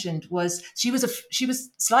Sarah mentioned was she was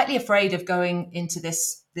slightly afraid of going into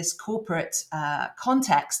this corporate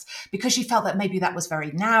context because she felt that maybe that was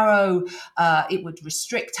very narrow. It would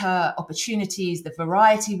restrict her opportunities. The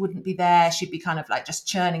variety wouldn't be there. She'd be kind of like just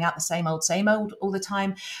churning out the same old all the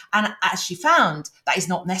time. And as she found, that is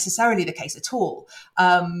not necessarily the case at all.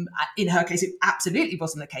 In her case, it absolutely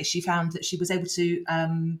wasn't the case. She found that she was able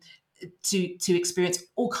to experience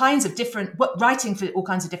all kinds of different writing for all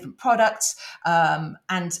kinds of different products,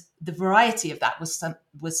 and the variety of that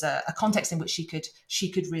was a context in which she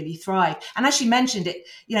could really thrive. And as she mentioned,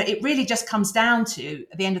 it really just comes down to,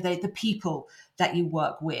 at the end of the day, the people that you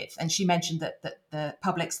work with. And she mentioned that the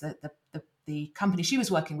publics, the company she was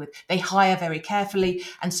working with, they hire very carefully,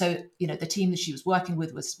 and so the team that she was working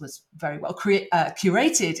with was very well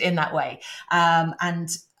curated in that way, and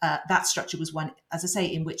that structure was one, as I say,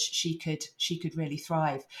 in which she could really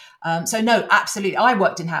thrive. So no, absolutely, I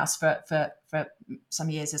worked in house for some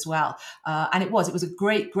years as well, and it was a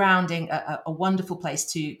great grounding, a wonderful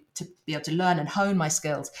place to be able to learn and hone my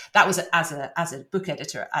skills. That was as a book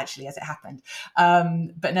editor, actually, as it happened,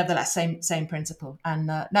 but nevertheless, same principle. And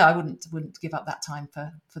no, I wouldn't give up that time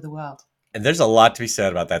for the world. And there's a lot to be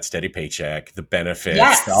said about that steady paycheck, the benefits,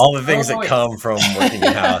 yes, all the things that come from working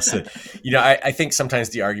in house. I think sometimes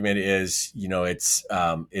the argument is,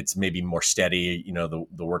 it's maybe more steady.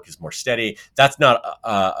 The work is more steady. That's not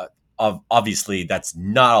obviously that's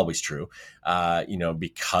not always true.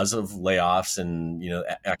 Because of layoffs and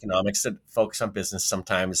economics that focus on business,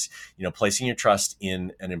 sometimes placing your trust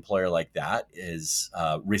in an employer like that is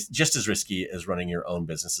just as risky as running your own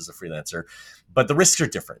business as a freelancer. But the risks are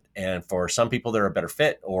different, and for some people they're a better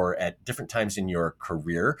fit, or at different times in your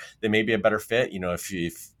career they may be a better fit. If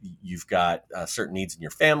you've got certain needs in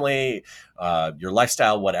your family, your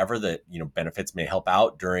lifestyle, whatever, that benefits may help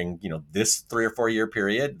out during this 3 or 4 year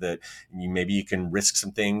period, that maybe you can risk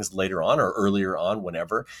some things later on or earlier on,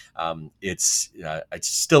 whenever. It's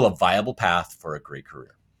still a viable path for a great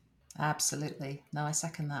career. Absolutely. No, I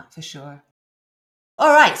second that for sure. All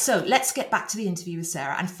right, so let's get back to the interview with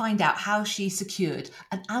Sara and find out how she secured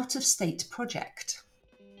an out-of-state project.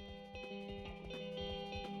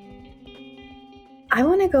 I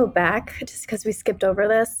want to go back just because we skipped over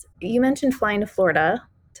this. You mentioned flying to Florida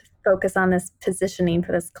to focus on this positioning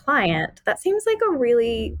for this client. That seems like a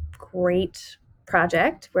really great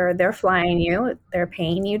project where they're flying you, they're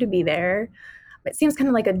paying you to be there. It seems kind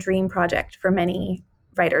of like a dream project for many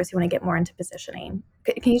writers who want to get more into positioning.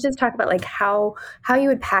 Can you just talk about like how you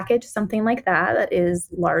would package something like that is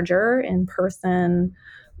larger in person,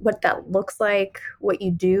 what that looks like, what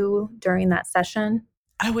you do during that session?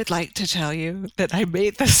 I would like to tell you that I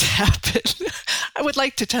made this happen. I would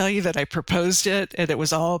like to tell you that I proposed it and it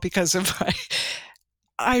was all because of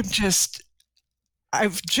I've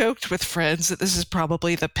joked with friends that this is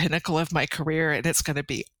probably the pinnacle of my career and it's going to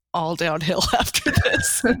be all downhill after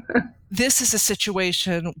this. This is a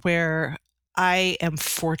situation where I am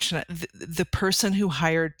fortunate. The person who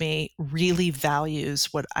hired me really values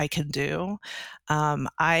what I can do.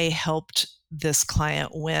 I helped this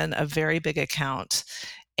client win a very big account,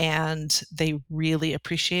 and they really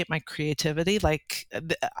appreciate my creativity. Like,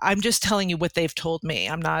 I'm just telling you what they've told me.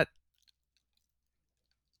 I'm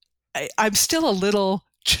still a little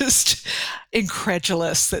just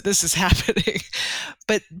incredulous that this is happening.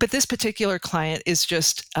 But this particular client is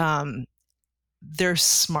just, they're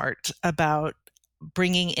smart about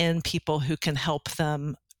bringing in people who can help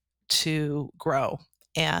them to grow.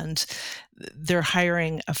 And they're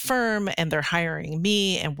hiring a firm and they're hiring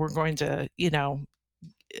me, and we're going to,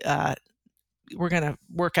 we're going to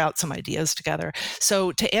work out some ideas together.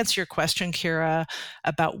 So to answer your question, Kira,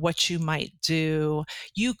 about what you might do,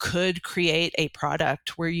 you could create a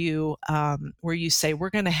product where you say, we're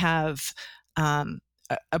going to have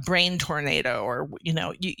a brain tornado, or,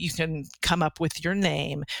 you can come up with your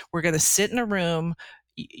name. We're going to sit in a room.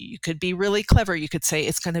 You could be really clever. You could say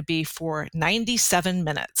it's going to be for 97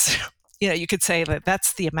 minutes. You could say that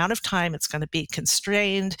that's the amount of time it's going to be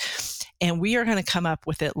constrained. And we are going to come up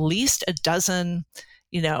with at least a dozen,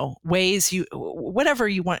 ways whatever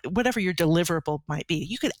you want, whatever your deliverable might be.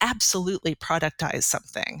 You could absolutely productize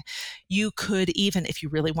something. You could even, if you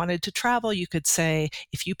really wanted to travel, you could say,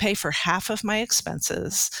 if you pay for half of my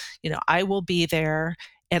expenses, I will be there.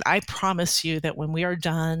 And I promise you that when we are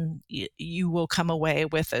done, you will come away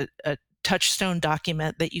with a touchstone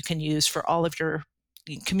document that you can use for all of your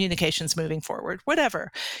communications moving forward,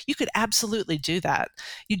 whatever. You could absolutely do that.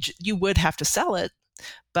 You would have to sell it,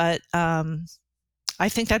 but I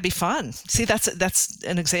think that'd be fun. See, that's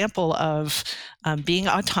an example of being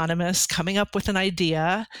autonomous, coming up with an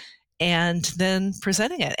idea, and then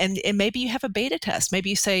presenting it. And maybe you have a beta test. Maybe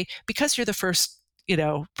you say, because you're the first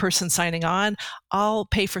person signing on, I'll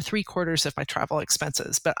pay for 3/4 of my travel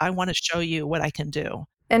expenses, but I want to show you what I can do.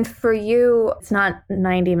 And for you, it's not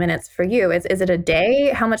 90 minutes for you. Is it a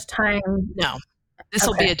day? How much time? No, this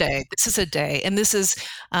will be a day. This is a day. And this is,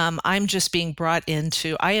 I'm just being brought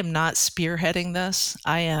into, I am not spearheading this.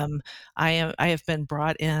 I have been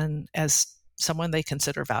brought in as someone they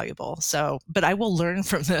consider valuable. So, but I will learn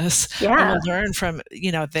from this. Yeah. I will learn from,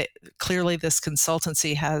 that clearly this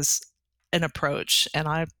consultancy has an approach, and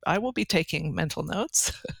I will be taking mental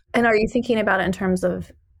notes. And are you thinking about it in terms of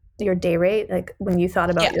your day rate? Like when you thought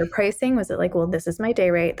about your pricing, was it like, well, this is my day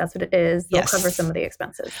rate, that's what it is, they'll cover some of the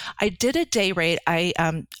expenses? I did a day rate.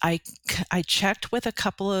 I checked with a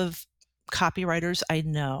couple of copywriters I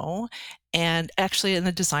know, and actually in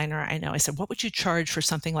the designer I know. I said, what would you charge for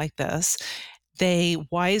something like this? They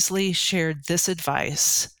wisely shared this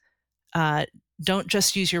advice. Don't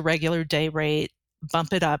just use your regular day rate,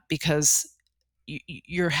 bump it up, because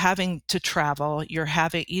you're having to travel,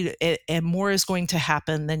 and more is going to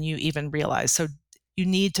happen than you even realize. So you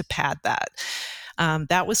need to pad that.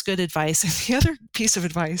 That was good advice. And the other piece of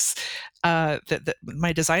advice that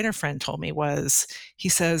my designer friend told me was, he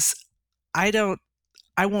says, I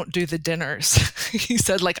won't do the dinners. He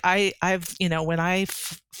said, like, I've when I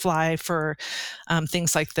fly for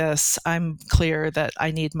things like this, I'm clear that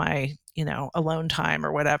I need my alone time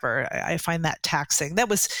or whatever. I find that taxing. It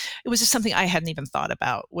was just something I hadn't even thought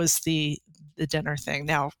about, was the dinner thing.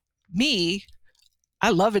 Now, me,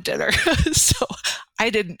 I love a dinner, so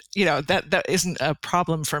I didn't. That isn't a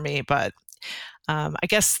problem for me. But I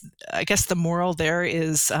guess the moral there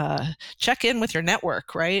is check in with your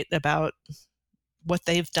network, right, about what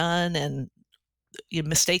they've done and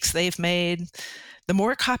mistakes they've made. The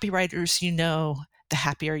more copywriters the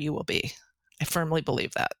happier you will be. I firmly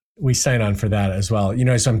believe that. We sign on for that as well.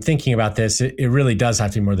 So I'm thinking about this, it really does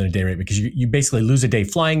have to be more than a day rate, because you basically lose a day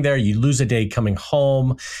flying there, you lose a day coming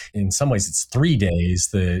home. In some ways, it's 3 days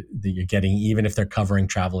that you're getting, even if they're covering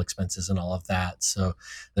travel expenses and all of that. So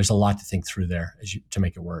there's a lot to think through there to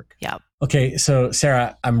make it work. Yeah. Okay, so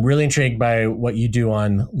Sara, I'm really intrigued by what you do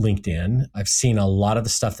on LinkedIn. I've seen a lot of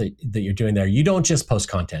the stuff that you're doing there. You don't just post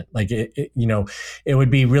content. Like it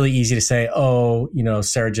would be really easy to say,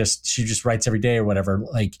 Sara she just writes every day or whatever.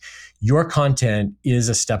 Like, your content is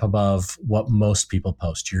a step above what most people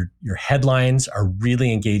post. Your headlines are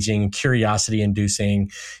really engaging, curiosity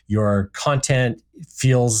inducing. Your content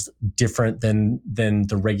feels different than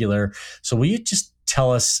the regular. So will you just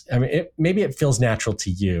tell us, maybe it feels natural to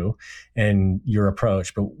you and your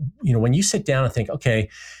approach, but when you sit down and think, okay,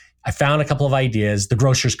 I found a couple of ideas, the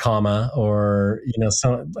grocer's comma, or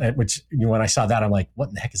some, which when I saw that, I'm like, what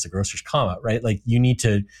in the heck is the grocer's comma, right? Like you need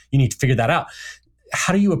to figure that out.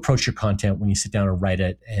 How do you approach your content when you sit down and write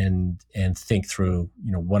it and think through,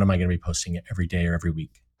 what am I going to be posting every day or every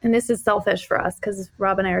week? And this is selfish for us because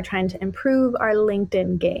Rob and I are trying to improve our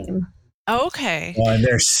LinkedIn game. Okay. Well, and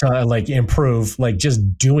there's improve, like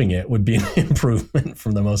just doing it would be an improvement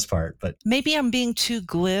for the most part. But maybe I'm being too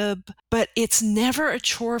glib, but it's never a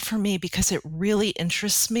chore for me because it really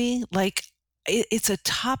interests me. Like, it's a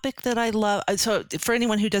topic that I love. So for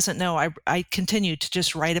anyone who doesn't know, I continue to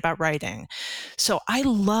just write about writing. So I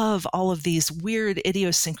love all of these weird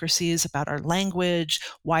idiosyncrasies about our language,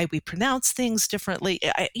 why we pronounce things differently.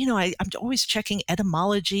 I'm always checking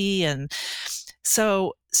etymology. And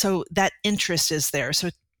so that interest is there.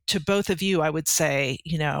 So to both of you, I would say,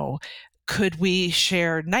 could we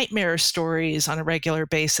share nightmare stories on a regular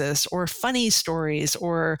basis, or funny stories,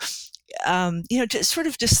 or,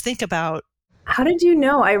 just think about. How did you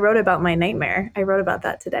know I wrote about my nightmare? I wrote about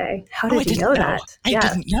that today. How did you know that? I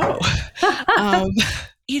didn't know.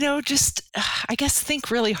 I guess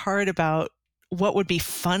think really hard about what would be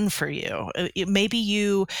fun for you. Maybe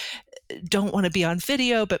you don't want to be on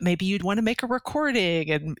video, but maybe you'd want to make a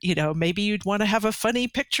recording, and maybe you'd want to have a funny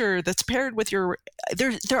picture that's paired with your.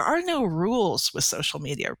 There are no rules with social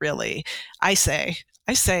media, really. I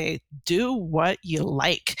say do what you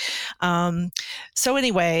like. So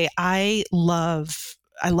anyway, I love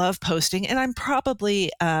posting, and I'm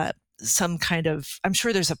probably I'm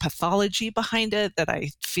sure there's a pathology behind it that I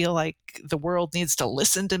feel like the world needs to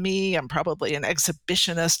listen to me. I'm probably an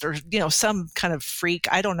exhibitionist or, some kind of freak.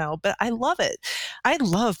 I don't know, but I love it. I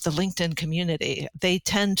love the LinkedIn community. They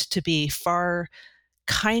tend to be far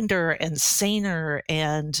kinder and saner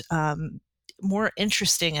and more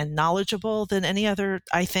interesting and knowledgeable than any other,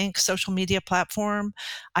 I think, social media platform.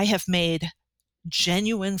 I have made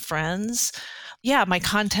genuine friends. Yeah, my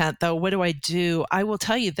content, though, what do? I will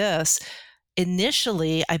tell you this.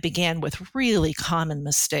 Initially, I began with really common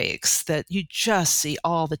mistakes that you just see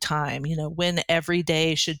all the time, when every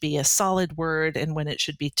day should be a solid word and when it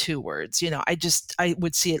should be 2 words. I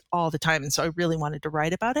would see it all the time. And so I really wanted to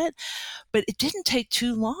write about it. But it didn't take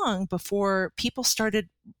too long before people started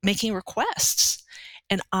making requests.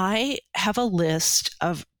 And I have a list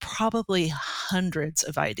of probably hundreds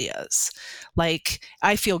of ideas. Like,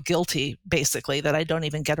 I feel guilty, basically, that I don't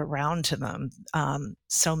even get around to them.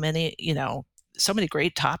 So many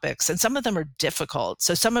great topics, and some of them are difficult.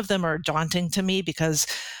 So some of them are daunting to me because,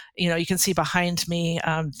 you can see behind me,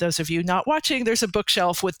 those of you not watching, there's a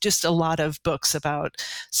bookshelf with just a lot of books about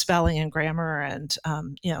spelling and grammar and,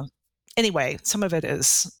 anyway, some of it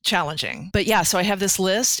is challenging. But yeah, so I have this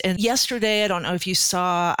list. And yesterday, I don't know if you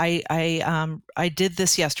saw, I did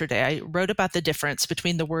this yesterday. I wrote about the difference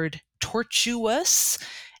between the word tortuous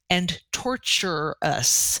and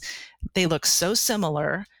torturous. They look so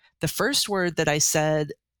similar. The first word that I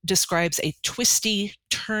said describes a twisty,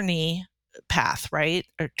 turny path, right?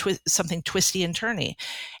 Or something twisty and turny.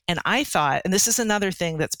 And I thought, and this is another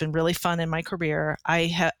thing that's been really fun in my career, I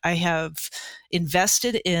have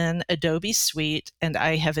invested in Adobe Suite, and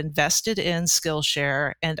I have invested in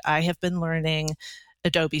Skillshare, and I have been learning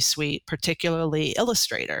Adobe Suite, particularly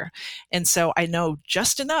Illustrator. And so I know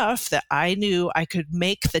just enough that I knew I could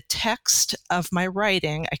make the text of my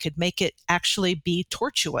writing, I could make it actually be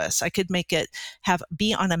tortuous. I could make it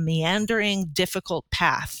be on a meandering, difficult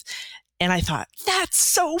path. And I thought, that's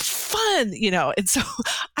so fun, and so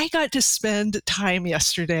I got to spend time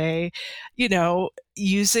yesterday,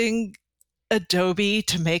 using Adobe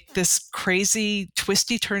to make this crazy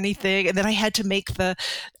twisty turny thing. And then I had to make the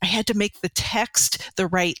text the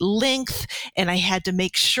right length. And I had to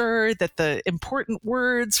make sure that the important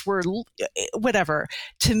words were whatever.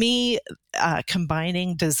 To me,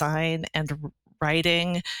 combining design and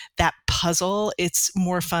writing, that puzzle, it's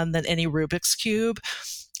more fun than any Rubik's Cube.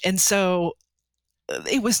 And so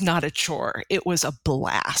it was not a chore. It was a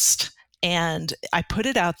blast. And I put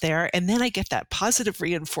it out there, and then I get that positive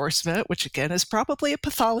reinforcement, which again is probably a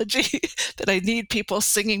pathology that I need people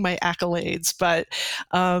singing my accolades. But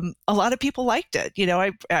a lot of people liked it.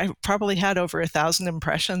 I probably had over 1,000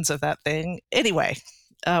 impressions of that thing. Anyway,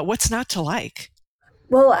 what's not to like?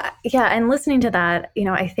 Well, yeah. And listening to that,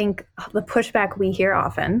 I think the pushback we hear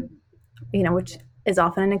often, which is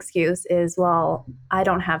often an excuse, is, well, I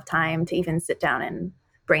don't have time to even sit down and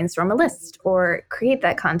brainstorm a list or create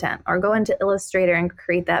that content or go into Illustrator and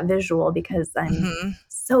create that visual because I'm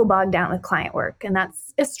so bogged down with client work. And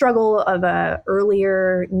that's a struggle of a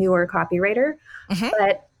earlier, newer copywriter.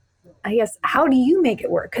 But I guess, how do you make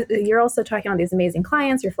it work? 'Cause you're also talking about these amazing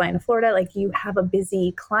clients. You're flying to Florida. Like, you have a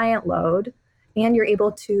busy client load, and you're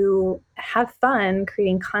able to have fun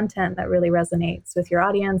creating content that really resonates with your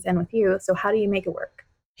audience and with you. So how do you make it work?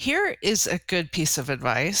 Here is a good piece of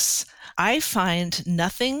advice. I find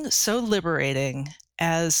nothing so liberating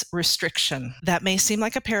as restriction. That may seem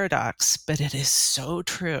like a paradox, but it is so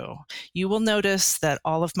true. You will notice that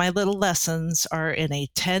all of my little lessons are in a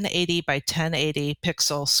 1080 by 1080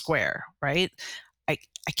 pixel square, right? I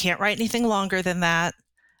can't write anything longer than that.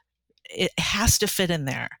 It has to fit in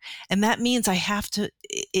there. And that means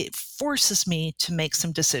it forces me to make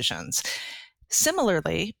some decisions.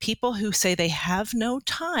 Similarly, people who say they have no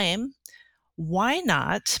time, why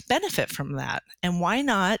not benefit from that? And why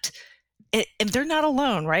not? And they're not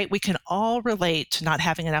alone, right? We can all relate to not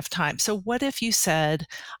having enough time. So what if you said,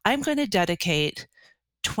 I'm going to dedicate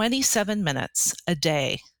 27 minutes a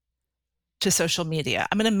day to social media.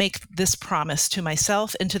 I'm going to make this promise to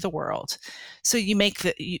myself and to the world. So you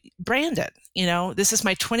brand it, this is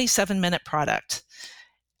my 27-minute product.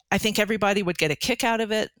 I think everybody would get a kick out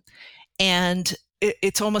of it. And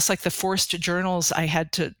it's almost like the forced journals I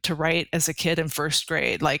had to write as a kid in first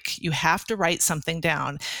grade. Like, you have to write something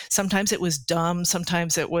down. Sometimes it was dumb.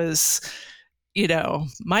 Sometimes it was,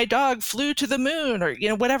 my dog flew to the moon, or,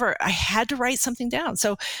 whatever. I had to write something down.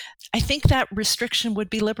 So I think that restriction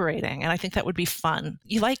would be liberating, and I think that would be fun.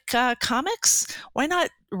 You like comics? Why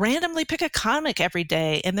not randomly pick a comic every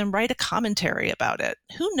day and then write a commentary about it?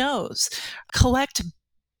 Who knows? Collect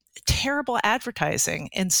terrible advertising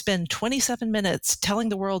and spend 27 minutes telling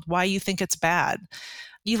the world why you think it's bad.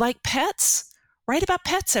 You like pets? Write about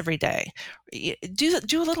pets every day. Do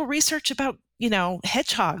a little research about,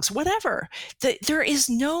 hedgehogs, whatever. There is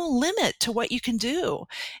no limit to what you can do.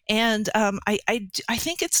 And I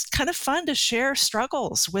think it's kind of fun to share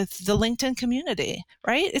struggles with the LinkedIn community,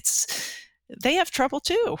 right? they have trouble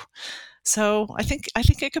too. So I think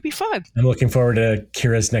it could be fun. I'm looking forward to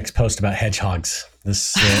Kira's next post about hedgehogs.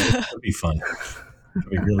 This would be fun. It'll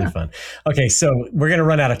be really fun. Okay, so we're going to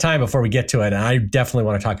run out of time before we get to it. And I definitely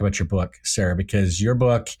want to talk about your book, Sara, because your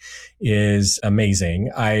book is amazing.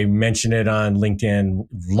 I mentioned it on LinkedIn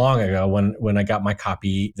long ago when I got my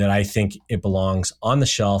copy that I think it belongs on the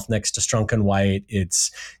shelf next to Strunk and White. It's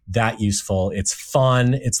that useful. It's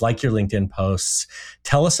fun. It's like your LinkedIn posts.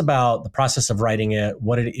 Tell us about the process of writing it,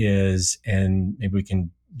 what it is, and maybe we can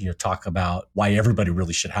talk about why everybody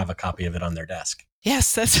really should have a copy of it on their desk.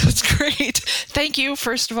 Yes, that sounds great. Thank you,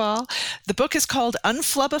 first of all. The book is called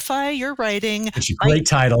Unflubbify Your Writing. It's a great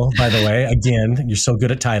title, by the way. Again, you're so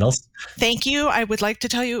good at titles. Thank you. I would like to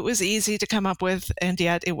tell you it was easy to come up with, and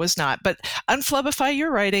yet it was not. But Unflubbify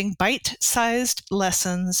Your Writing, bite-sized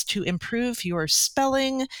lessons to improve your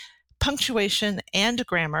spelling, punctuation, and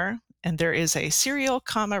grammar. And there is a serial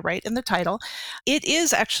comma right in the title. It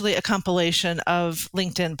is actually a compilation of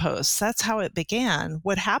LinkedIn posts. That's how it began.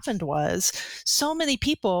 What happened was so many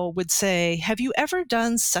people would say, have you ever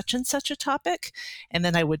done such and such a topic? And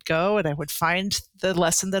then I would go and I would find the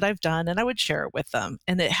lesson that I've done and I would share it with them.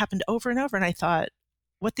 And it happened over and over. And I thought,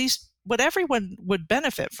 what everyone would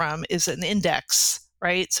benefit from is an index,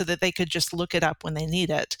 right? So that they could just look it up when they need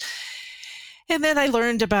it. And then I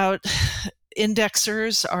learned about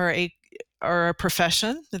indexers are a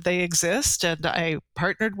profession, that they exist, and I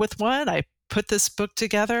partnered with one. I put this book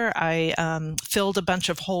together. I filled a bunch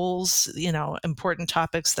of holes, important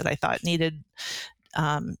topics that I thought needed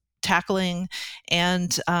tackling,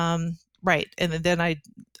 and right. And then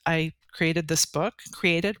I created this book,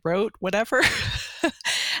 wrote, whatever,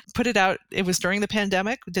 put it out. It was during the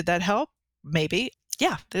pandemic. Did that help? Maybe.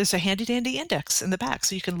 Yeah, there's a handy dandy index in the back,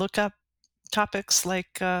 so you can look up topics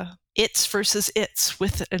like its versus its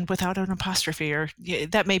with and without an apostrophe, or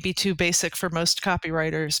that may be too basic for most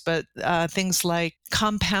copywriters, but things like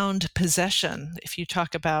compound possession. If you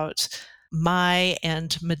talk about my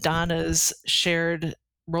and Madonna's shared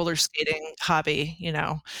roller skating hobby,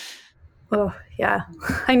 Oh yeah,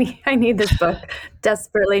 I need this book.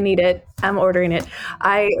 Desperately need it. I'm ordering it.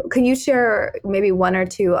 Can you share maybe one or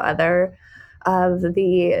two other of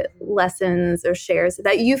the lessons or shares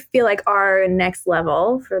that you feel like are next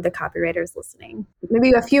level for the copywriters listening?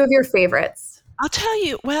 Maybe a few of your favorites. I'll tell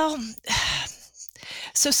you, well,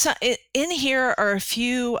 so in here are a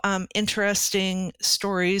few interesting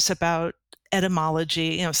stories about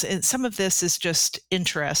etymology. Some of this is just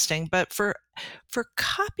interesting, but for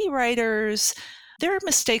copywriters, there are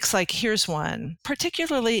mistakes like, here's one,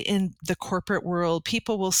 particularly in the corporate world,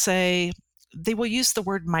 people will say, they will use the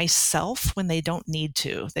word myself when they don't need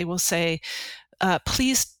to. They will say,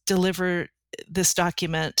 please deliver this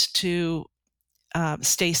document to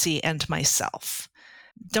Stacy and myself.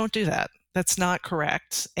 Don't do that. That's not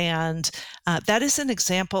correct. And that is an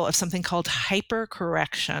example of something called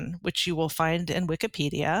hypercorrection, which you will find in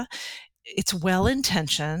Wikipedia. It's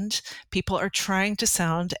well-intentioned. People are trying to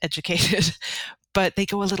sound educated, but they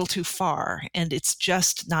go a little too far, and it's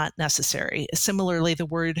just not necessary. Similarly, the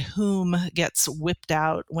word whom gets whipped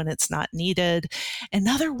out when it's not needed.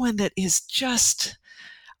 Another one that is just,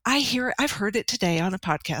 I've heard it today on a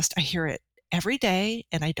podcast. I hear it every day,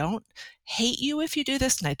 and I don't hate you if you do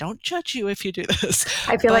this, and I don't judge you if you do this.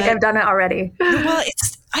 I feel like I've done it already. Well,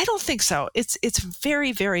 I don't think so. It's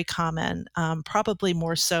very, very common, probably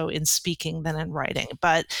more so in speaking than in writing.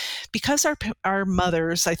 But because our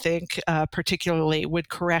mothers, I think, particularly would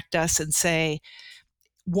correct us and say,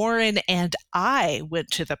 Warren and I went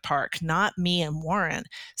to the park, not me and Warren.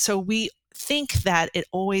 So we think that it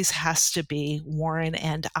always has to be Warren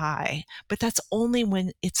and I, but that's only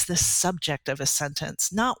when it's the subject of a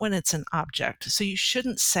sentence, not when it's an object. So you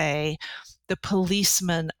shouldn't say the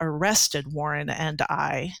policeman arrested Warren and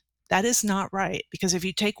I. That is not right, because if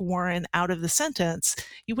you take Warren out of the sentence,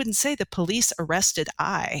 you wouldn't say the police arrested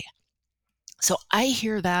I. So I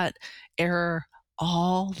hear that error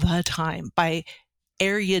all the time by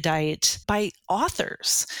erudite, by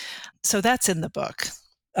authors. So that's in the book.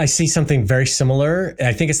 I see something very similar.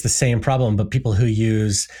 I think it's the same problem, but people who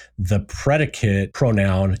use the predicate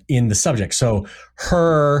pronoun in the subject. So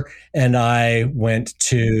her and I went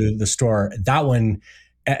to the store. That one,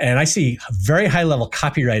 and I see very high level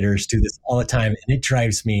copywriters do this all the time, and it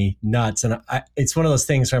drives me nuts. And it's one of those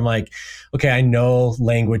things where I'm like, okay, I know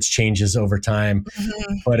language changes over time,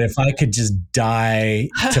 but if I could just die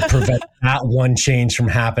to prevent that one change from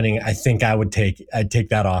happening, I think I'd take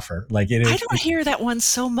that offer. Like it is. I don't hear that one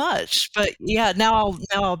so much, but yeah, now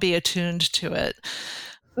I'll be attuned to it.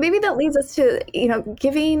 Maybe that leads us to,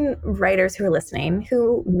 giving writers who are listening,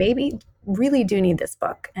 who maybe really do need this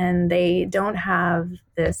book, and they don't have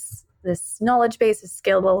this knowledge base is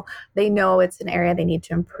scalable. They know it's an area they need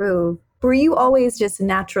to improve. Were you always just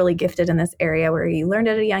naturally gifted in this area where you learned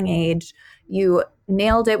at a young age? You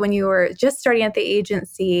nailed it when you were just starting at the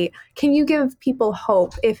agency. Can you give people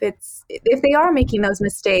hope if they are making those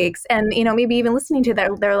mistakes, and maybe even listening to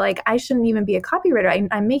that, they're like, I shouldn't even be a copywriter.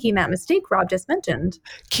 I'm making that mistake Rob just mentioned.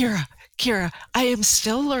 Kira, I am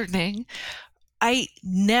still learning. I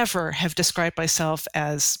never have described myself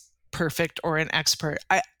as perfect or an expert.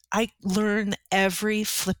 I learn every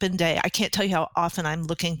flippin' day. I can't tell you how often I'm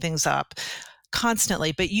looking things up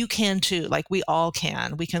constantly, but you can too. Like we all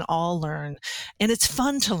can. We can all learn. And it's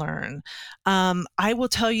fun to learn. I will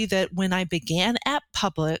tell you that when I began at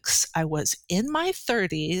Publix, I was in my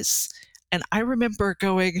 30s, and I remember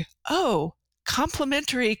going, oh,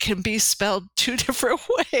 complimentary can be spelled two different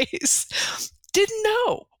ways. Didn't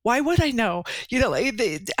know. Why would I know?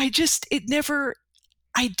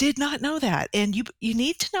 I did not know that. And you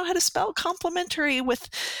need to know how to spell complimentary with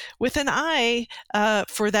an I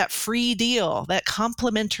for that free deal, that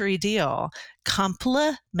complimentary deal.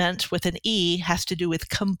 Compliment with an E has to do with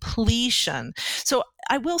completion. So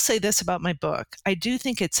I will say this about my book. I do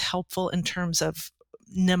think it's helpful in terms of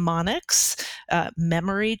mnemonics,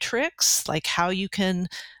 memory tricks, like how you can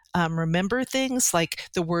remember things like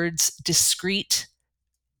the words discrete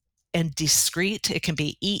and discrete. It can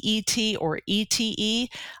be EET or ETE.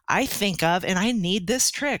 I think of, and I need this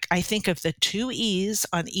trick, I think of the two E's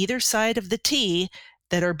on either side of the T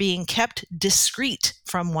that are being kept discrete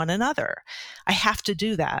from one another. I have to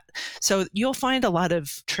do that. So you'll find a lot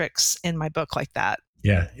of tricks in my book like that.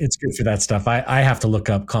 Yeah, it's good for that stuff. I have to look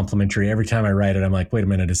up complimentary every time I write it. I'm like, wait a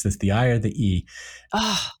minute, is this the I or the E?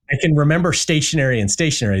 Oh. I can remember stationary and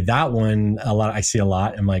stationary. That one, I see a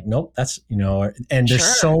lot. I'm like, nope, that's, and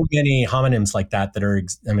there's so many homonyms like that are,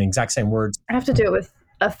 exact same words. I have to do it with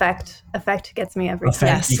affect. Affect gets me every time.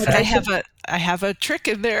 Yes, but I have a trick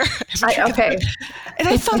in there. Okay. And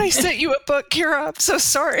I thought I sent you a book, Kira. I'm so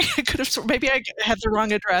sorry. Maybe I had the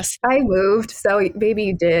wrong address. I moved, so maybe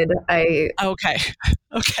you did. Okay.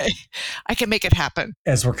 I can make it happen.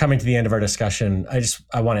 As we're coming to the end of our discussion,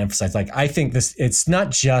 I want to emphasize, I think it's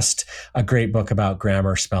not just a great book about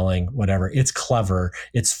grammar, spelling, whatever. It's clever.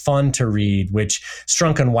 It's fun to read, which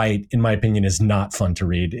Strunk and White, in my opinion, is not fun to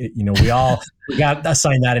read. We got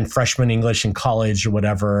assigned that in freshman English in college or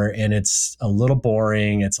whatever, and it's a little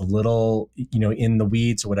boring. It's a little, in the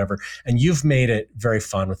weeds or whatever. And you've made it very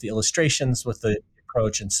fun with the illustrations, with the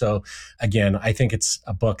approach. And so, again, I think it's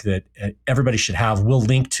a book that everybody should have. We'll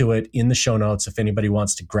link to it in the show notes if anybody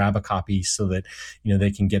wants to grab a copy so that,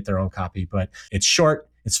 they can get their own copy. But it's short.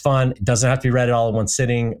 It's fun. It doesn't have to be read all in one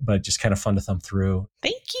sitting, but just kind of fun to thumb through.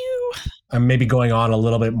 Thank you. I'm maybe going on a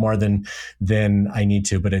little bit more than I need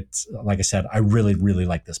to, but it's, like I said, I really, really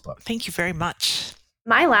like this book. Thank you very much.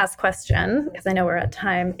 My last question, because I know we're at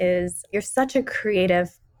time, is you're such a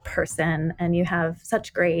creative person and you have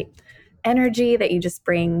such great energy that you just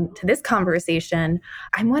bring to this conversation.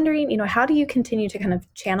 I'm wondering, how do you continue to kind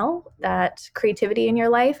of channel that creativity in your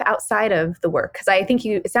life outside of the work? Because I think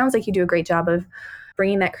it sounds like you do a great job of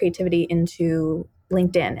bringing that creativity into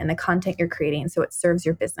LinkedIn and the content you're creating so it serves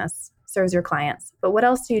your business, serves your clients. But what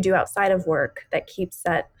else do you do outside of work that keeps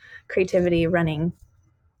that creativity running?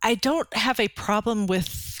 I don't have a problem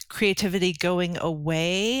with creativity going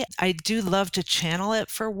away. I do love to channel it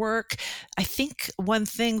for work. I think one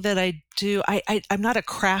thing that I do, I'm not a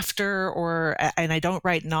crafter and I don't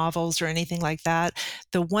write novels or anything like that.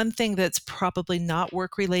 The one thing that's probably not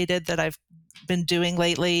work related that I've been doing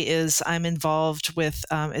lately is I'm involved with,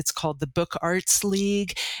 it's called the Book Arts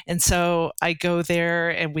League. And so I go there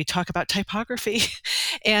and we talk about typography.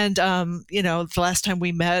 And, the last time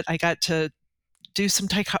we met, I got to do some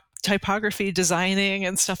typography designing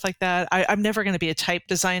and stuff like that. I'm never going to be a type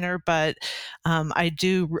designer, but I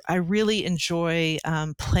really enjoy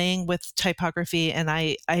playing with typography, and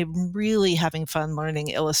I'm really having fun learning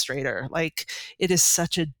Illustrator. Like, it is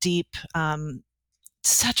such a deep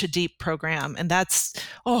program, and that's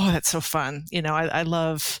so fun. I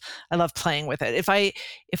love playing with it.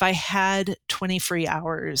 If I had 20 free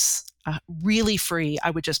hours, really free, I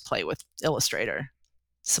would just play with Illustrator.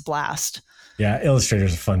 It's a blast. Yeah, Illustrator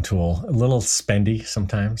is a fun tool. A little spendy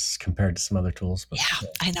sometimes compared to some other tools. But, yeah,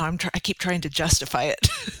 I know. I keep trying to justify it.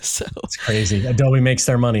 So it's crazy. Adobe makes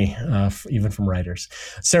their money, even from writers.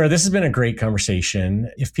 Sara, this has been a great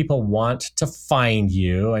conversation. If people want to find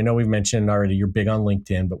you, I know we've mentioned already you're big on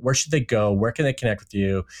LinkedIn, but where should they go? Where can they connect with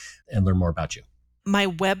you and learn more about you? My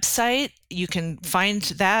website, you can find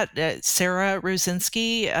that at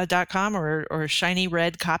sararosinsky.com or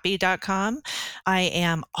shinyredcopy.com. I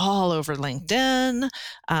am all over LinkedIn.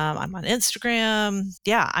 I'm on Instagram.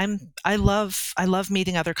 Yeah, I love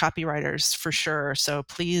meeting other copywriters for sure. So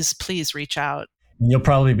please reach out. You'll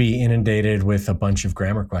probably be inundated with a bunch of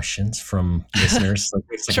grammar questions from listeners. Like,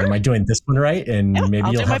 wait a second, Sure. am I doing this one right? And Yeah, maybe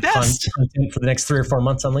I'll you'll do my have best. content for the next 3 or 4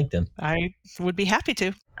 months on LinkedIn. I would be happy to.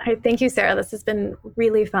 All right, thank you, Sara. This has been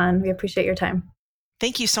really fun. We appreciate your time.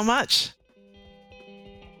 Thank you so much.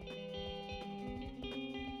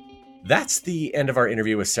 That's the end of our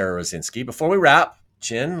interview with Sara Rosinsky. Before we wrap,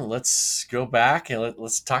 Jen, let's go back and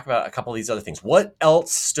let's talk about a couple of these other things. What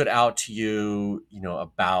else stood out to you,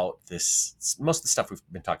 about this, most of the stuff we've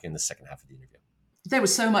been talking in the second half of the interview? There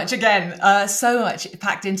was so much, again, so much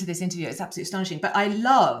packed into this interview. It's absolutely astonishing. But I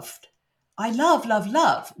love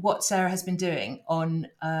what Sara has been doing on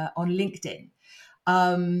LinkedIn,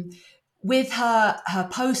 with her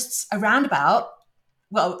posts around about,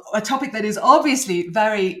 well, a topic that is obviously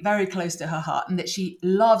very, very close to her heart and that she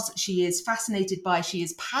loves, she is fascinated by, she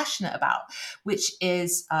is passionate about, which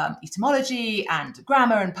is etymology and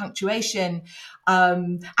grammar and punctuation.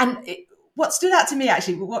 What stood out to me,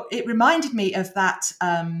 actually, what it reminded me of that,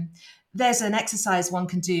 there's an exercise one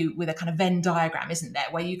can do with a kind of Venn diagram, isn't there,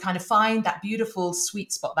 where you kind of find that beautiful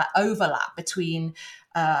sweet spot, that overlap between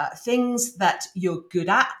things that you're good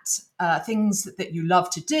at, things that you love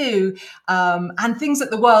to do, and things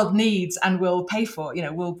that the world needs and will pay for,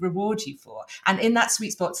 will reward you for. And in that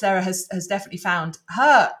sweet spot, Sara has definitely found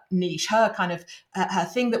her niche, her kind of her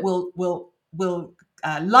thing that will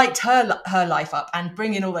light her life up and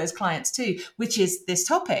bring in all those clients too, which is this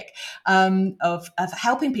topic of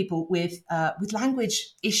helping people with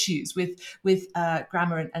language issues, with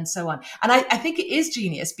grammar and so on. And I think it is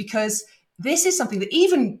genius because this is something that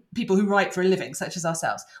even people who write for a living, such as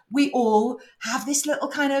ourselves, we all have this little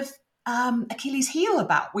kind of Achilles heel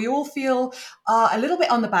about. We all feel a little bit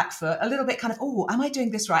on the back foot, a little bit kind of, oh, am I doing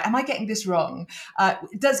this right? Am I getting this wrong?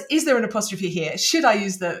 Is there an apostrophe here? Should I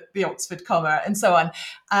use the Oxford comma and so on?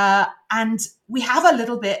 And we have a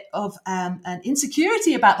little bit of an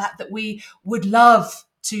insecurity about that we would love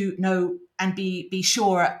to know and be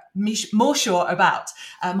more sure about,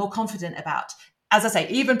 more confident about. As I say,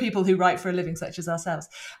 even people who write for a living, such as ourselves.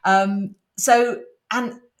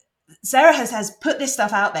 Sara has put this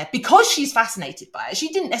stuff out there because she's fascinated by it. She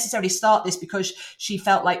didn't necessarily start this because she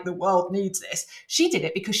felt like the world needs this. She did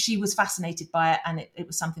it because she was fascinated by it, and it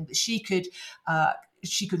was something that she could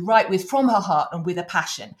write with from her heart and with a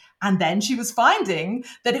passion. And then she was finding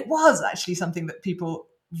that it was actually something that people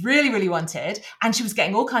really, really wanted. And she was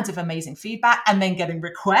getting all kinds of amazing feedback and then getting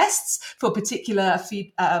requests for particular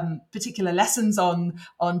lessons on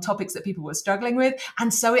topics that people were struggling with.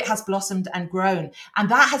 And so it has blossomed and grown. And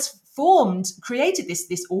that has created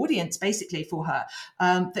this audience basically for her,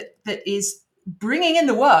 that is bringing in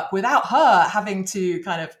the work without her having to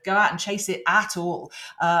kind of go out and chase it at all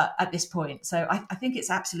at this point. So I think it's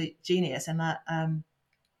absolute genius. And that,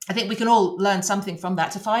 I think we can all learn something from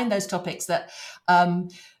that, to find those topics that are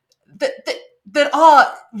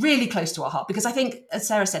really close to our heart. Because I think, as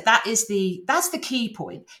Sara said, that's the key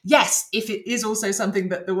point. Yes, if it is also something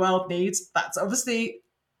that the world needs, that's obviously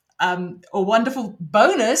a wonderful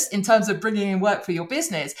bonus in terms of bringing in work for your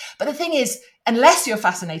business. But the thing is, unless you're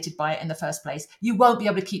fascinated by it in the first place, you won't be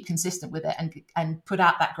able to keep consistent with it and put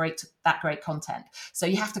out that great content. So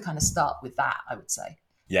you have to kind of start with that, I would say.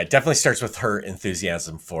 Yeah, it definitely starts with her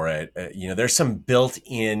enthusiasm for it. There's some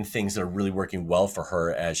built-in things that are really working well for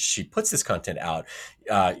her as she puts this content out.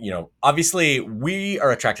 Obviously we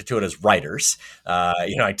are attracted to it as writers.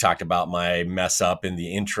 I talked about my mess up in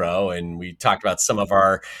the intro, and we talked about some of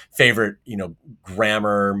our favorite,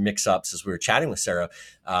 grammar mix-ups as we were chatting with Sara.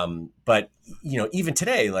 But even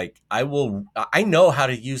today, like I know how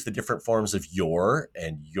to use the different forms of your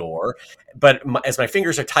and your, but as my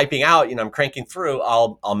fingers are typing out, I'm cranking through,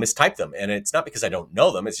 I'll mistype them. And it's not because I don't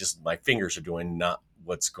know them. It's just my fingers are doing not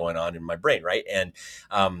what's going on in my brain. Right. And,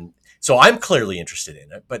 so I'm clearly interested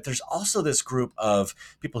in it, but there's also this group of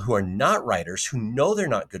people who are not writers who know they're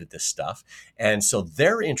not good at this stuff. And so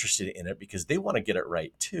they're interested in it because they want to get it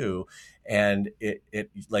right too. And it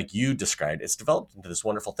like you described, it's developed into this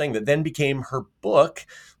wonderful thing that then became her book,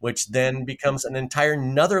 which then becomes an entire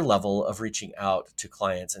another level of reaching out to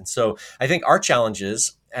clients. And so I think our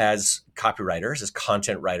challenges as copywriters, as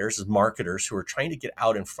content writers, as marketers who are trying to get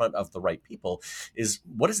out in front of the right people is,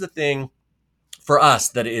 what is the thing for us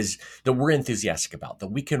that we're enthusiastic about, that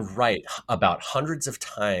we can write about hundreds of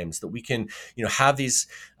times, that we can, have these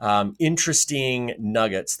interesting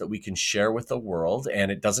nuggets that we can share with the world.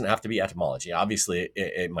 And it doesn't have to be etymology. Obviously,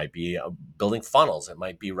 it might be building funnels. It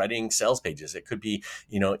might be writing sales pages. It could be,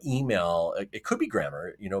 email. It could be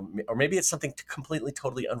grammar, or maybe it's something completely,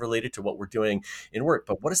 totally unrelated to what we're doing in work.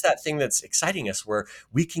 But what is that thing that's exciting us where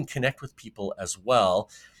we can connect with people as well?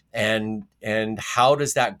 And how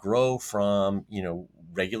does that grow from,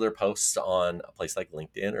 regular posts on a place like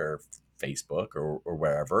LinkedIn or Facebook or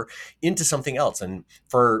wherever into something else? And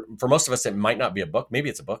for most of us, it might not be a book. Maybe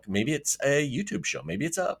it's a book. Maybe it's a YouTube show. Maybe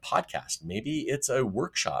it's a podcast. Maybe it's a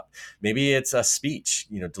workshop. Maybe it's a speech,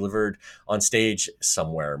 delivered on stage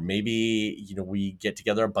somewhere. Maybe, we get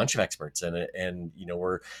together a bunch of experts and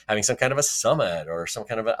we're having some kind of a summit or some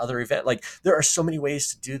kind of other event. Like, there are so many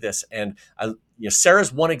ways to do this. And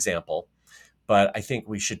Sarah's one example, but I think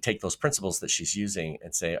we should take those principles that she's using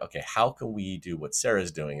and say, okay, how can we do what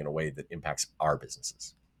Sarah's doing in a way that impacts our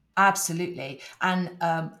businesses? Absolutely. And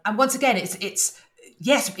once again, it's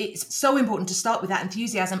yes, it's so important to start with that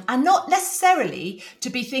enthusiasm and not necessarily to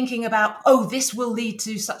be thinking about, oh, this will lead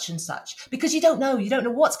to such and such, because you don't know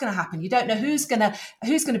what's going to happen. You don't know who's going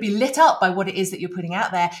to be lit up by what it is that you're putting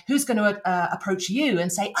out there, who's going to approach you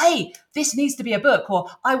and say, hey, this needs to be a book, or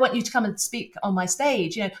I want you to come and speak on my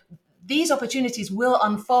stage. These opportunities will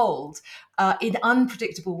unfold in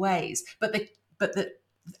unpredictable ways, but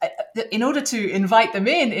in order to invite them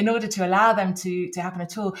in order to allow them to happen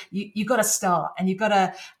at all, you got to start, and you've got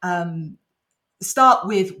to start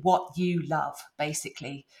with what you love,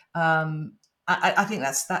 basically. I think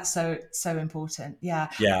that's so important. Yeah.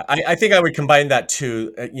 Yeah. I think I would combine that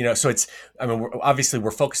too. So it's,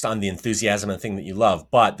 we're focused on the enthusiasm and the thing that you love,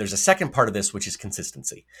 but there's a second part of this, which is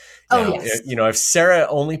consistency. Yes. If Sara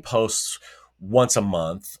only posts once a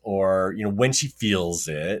month, or, when she feels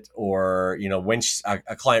it, or, when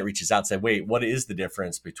a client reaches out and say, wait, what is the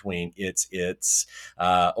difference between it's,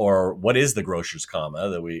 or what is the grocer's comma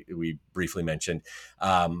that we briefly mentioned,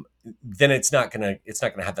 then it's not gonna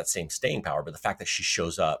have that same staying power. But the fact that she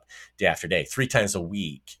shows up day after day, 3 times a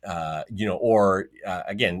week, or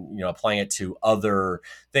again, applying it to other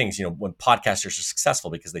things, when podcasters are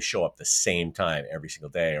successful because they show up the same time every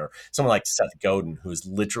single day, or someone like Seth Godin, who's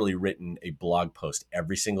literally written a blog post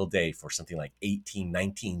every single day for something like 18,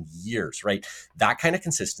 19 years, right? That kind of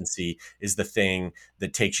consistency is the thing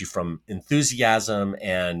that takes you from enthusiasm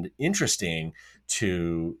and interesting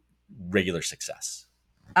to regular success.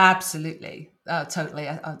 Absolutely. Totally.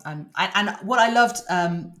 And what I loved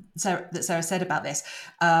that Sara said about this,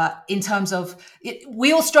 in terms of it,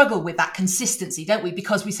 we all struggle with that consistency, don't we?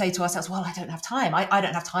 Because we say to ourselves, well, I don't have time. I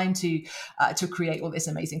don't have time to create all this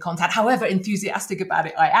amazing content. However enthusiastic about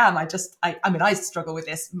it I am, I struggle with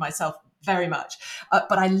this myself very much.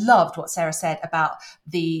 But I loved what Sara said about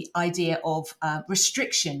the idea of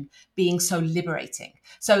restriction being so liberating.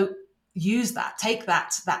 So use that, take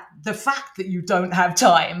that the fact that you don't have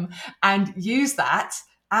time, and use that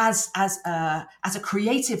as a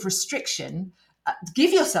creative restriction.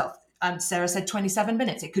 Give yourself, Sara said 27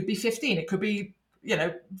 minutes. It could be 15. It could be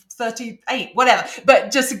 38, whatever.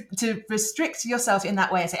 But just to restrict yourself in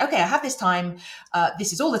that way and say, okay, I have this time.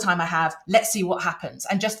 This is all the time I have. Let's see what happens,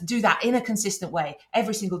 and just do that in a consistent way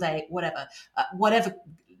every single day, whatever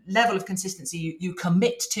level of consistency you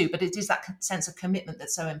commit to, but it is that sense of commitment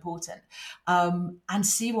that's so important, and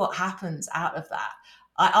see what happens out of that.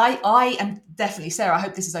 I am definitely, Sara, I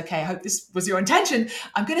hope this is okay. I hope this was your intention.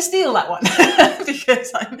 I'm going to steal that one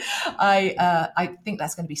because I think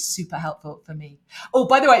that's going to be super helpful for me. Oh,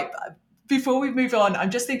 by the way, before we move on, I'm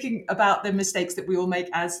just thinking about the mistakes that we all make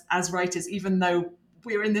as writers, even though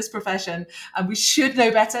we're in this profession and we should know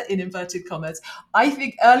better, in inverted commas. I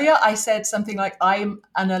think earlier I said something like, I'm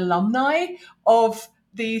an alumni of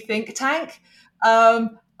the think tank.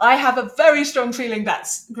 I have a very strong feeling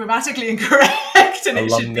that's grammatically incorrect. And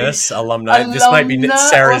alumni. This might be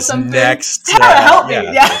Sarah's next. Sara, help me.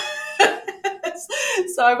 Yeah.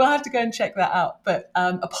 So I will have to go and check that out. But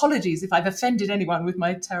apologies if I've offended anyone with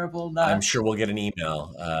my terrible. I'm sure we'll get an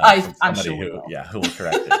email. I'm sure who will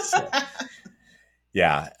correct us. So.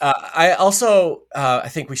 Yeah. I also, I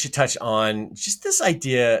think we should touch on just this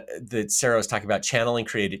idea that Sara was talking about, channeling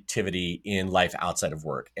creativity in life outside of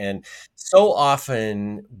work. And so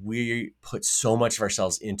often we put so much of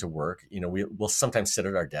ourselves into work. We'll sometimes sit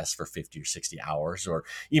at our desk for 50 or 60 hours, or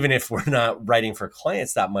even if we're not writing for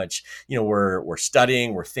clients that much, we're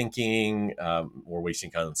studying, we're thinking, we're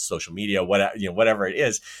wasting time on social media, whatever it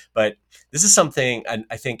is. But this is something, and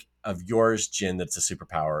I think of yours, Jen, that's a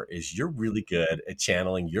superpower is you're really good at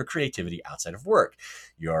channeling your creativity outside of work.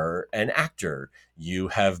 You're an actor. You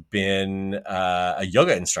have been a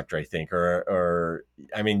yoga instructor, I think, or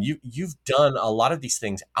I mean, you've done a lot of these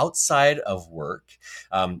things outside of work,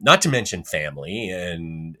 not to mention family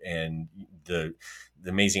and the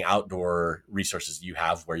amazing outdoor resources you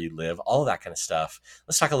have where you live, all of that kind of stuff.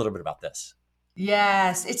 Let's talk a little bit about this.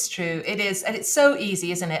 Yes, it's true. It is, and it's so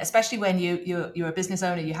easy, isn't it? Especially when you're a business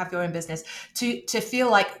owner, you have your own business, to feel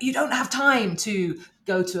like you don't have time to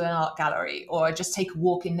go to an art gallery or just take a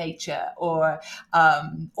walk in nature or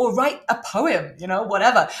write a poem,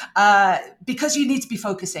 whatever, because you need to be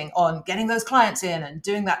focusing on getting those clients in and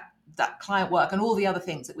doing that client work and all the other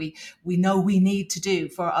things that we know we need to do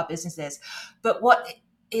for our businesses. But what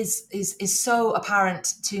is so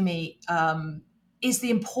apparent to me is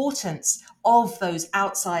the importance of those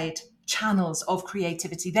outside channels of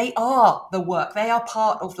creativity. They are the work. They are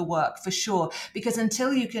part of the work for sure. Because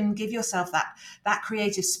until you can give yourself that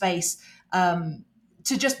creative space to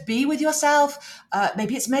just be with yourself,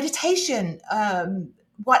 maybe it's meditation,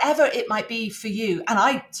 whatever it might be for you. And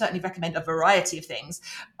I certainly recommend a variety of things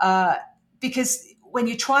because when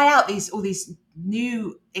you try out all these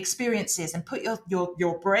new experiences and put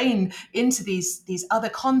your brain into these other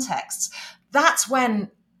contexts, that's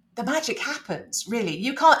when the magic happens, really.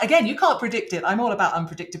 You can't predict it. I'm all about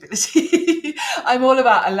unpredictability. I'm all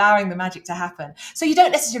about allowing the magic to happen. So you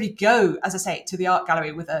don't necessarily go, as I say, to the art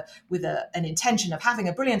gallery with an intention of having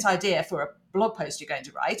a brilliant idea for a blog post you're going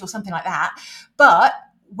to write or something like that. But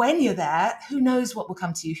when you're there, who knows what will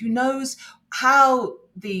come to you? Who knows how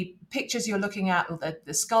the pictures you're looking at or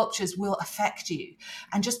the sculptures will affect you?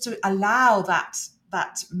 And just to allow that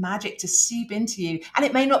magic to seep into you. And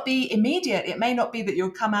it may not be immediate. It may not be that you'll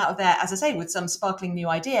come out of there, as I say, with some sparkling new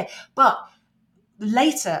idea, but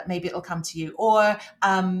later maybe it'll come to you, or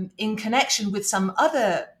in connection with some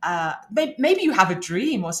other maybe you have a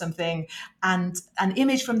dream or something, and an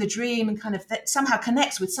image from the dream and kind of somehow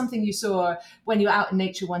connects with something you saw when you were out in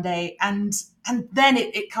nature one day, and then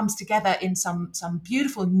it comes together in some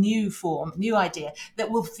beautiful new form, new idea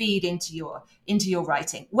that will feed into your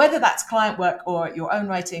writing, whether that's client work or your own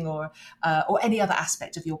writing or any other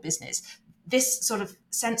aspect of your business. This sort of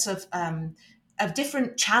sense of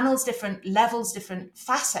different channels, different levels, different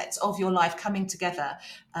facets of your life coming together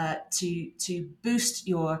to boost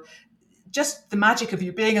just the magic of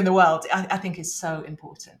you being in the world, I think is so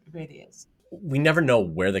important. It really is. We never know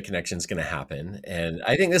where the connection is going to happen. And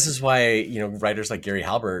I think this is why, writers like Gary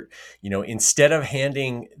Halbert, instead of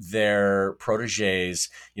handing their proteges,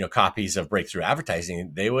 copies of breakthrough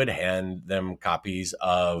advertising, they would hand them copies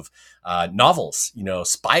of novels,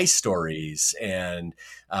 spy stories. And,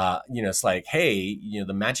 it's like, hey,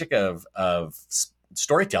 the magic of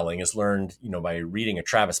storytelling is learned, by reading a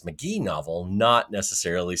Travis McGee novel, not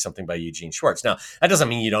necessarily something by Eugene Schwartz. Now, that doesn't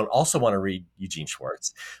mean you don't also want to read Eugene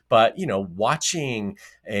Schwartz, but, watching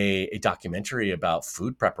a documentary about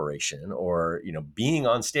food preparation or, being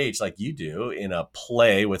on stage like you do in a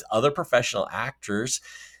play with other professional actors,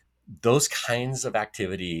 those kinds of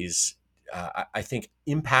activities, I think,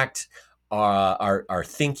 impact our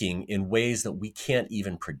thinking in ways that we can't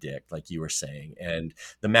even predict, like you were saying. And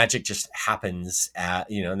the magic just happens and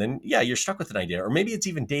then, you're stuck with an idea, or maybe it's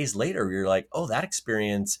even days later where you're like, oh, that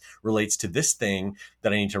experience relates to this thing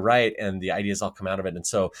that I need to write, and the ideas all come out of it. And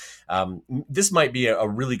so this might be a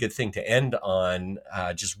really good thing to end on,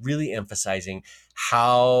 just really emphasizing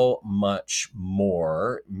how much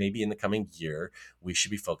more, maybe in the coming year, we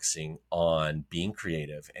should be focusing on being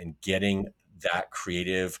creative and getting that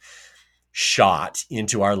creative shot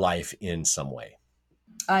into our life in some way.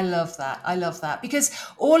 I love that because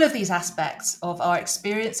all of these aspects of our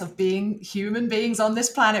experience of being human beings on this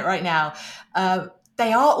planet right now,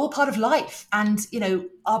 they are all part of life. And,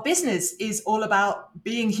 our business is all about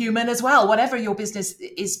being human as well. Whatever your business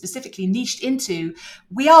is specifically niched into,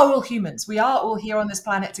 we are all humans. We are all here on this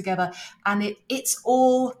planet together, and it's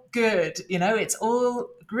all good. It's all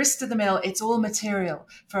grist to the mill. It's all material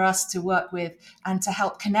for us to work with and to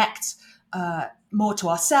help connect more to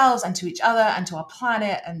ourselves and to each other and to our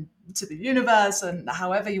planet and to the universe, and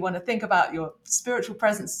however you want to think about your spiritual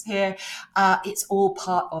presence here. It's all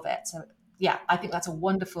part of it. So I think that's a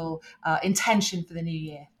wonderful intention for the new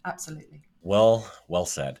year. Absolutely. Well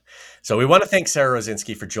said. So we want to thank Sara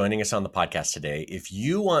Rosinsky for joining us on the podcast today. If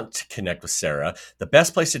you want to connect with Sara, the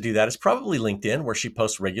best place to do that is probably LinkedIn, where she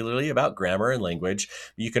posts regularly about grammar and language.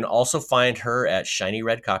 You can also find her at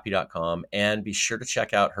shinyredcopy.com, and be sure to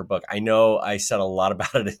check out her book. I know I said a lot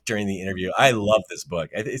about it during the interview. I love this book.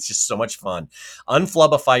 It's just so much fun.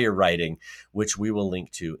 Unflubbify Your Writing, which we will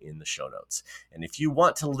link to in the show notes. And if you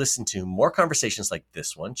want to listen to more conversations like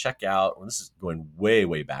this one, check out, well, this is going way,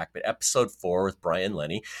 way back, but episode 4 with Brian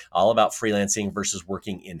Lenny, all about freelancing versus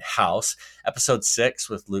working in-house. Episode 6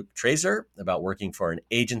 with Luke Trazer about working for an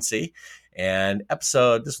agency. And this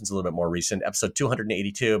one's a little bit more recent, episode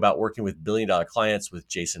 282 about working with billion-dollar clients with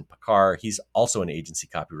Jason Picard. He's also an agency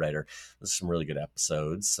copywriter. Those are some really good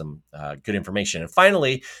episodes, some good information. And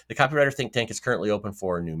finally, the Copywriter Think Tank is currently open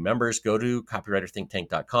for new members. Go to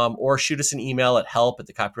copywriterthinktank.com or shoot us an email at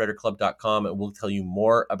help@thecopywriterclub.com, and we'll tell you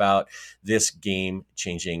more about this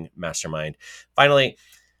game-changing mastermind. Finally,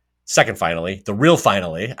 the real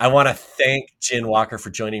finally, I want to thank Jen Walker for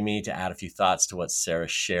joining me to add a few thoughts to what Sara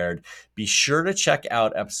shared. Be sure to check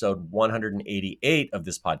out episode 188 of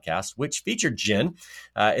this podcast, which featured Jen.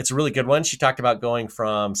 It's a really good one. She talked about going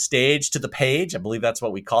from stage to the page. I believe that's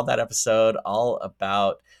what we called that episode, all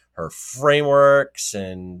about her frameworks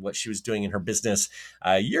and what she was doing in her business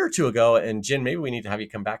a year or two ago. And Jen, maybe we need to have you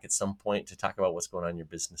come back at some point to talk about what's going on in your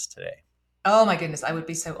business today. Oh my goodness, I would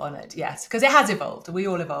be so honored. Yes, because it has evolved. We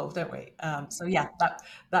all evolve, don't we? So yeah,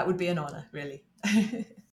 that would be an honor, really.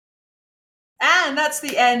 And that's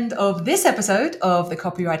the end of this episode of the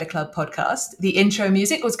Copywriter Club podcast. The intro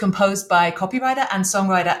music was composed by copywriter and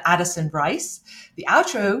songwriter Addison Rice. The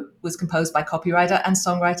outro was composed by copywriter and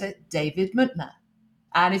songwriter David Muntner.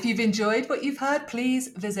 And if you've enjoyed what you've heard, please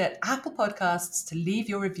visit Apple Podcasts to leave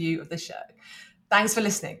your review of the show. Thanks for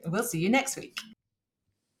listening, and we'll see you next week.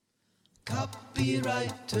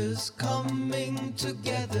 Copywriters coming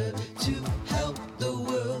together to help the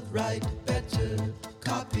world write better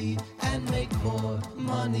copy and make more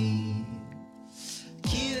money.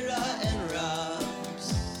 Kira and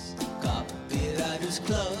Rob's Copywriters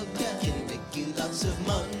Club can make you lots of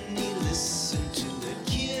money. Listen to it.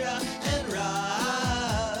 Kira and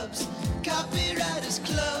Rob's Copywriters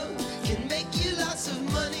Club can make you lots of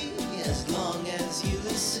money as long as you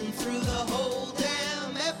listen through the whole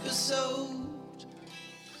damn episode.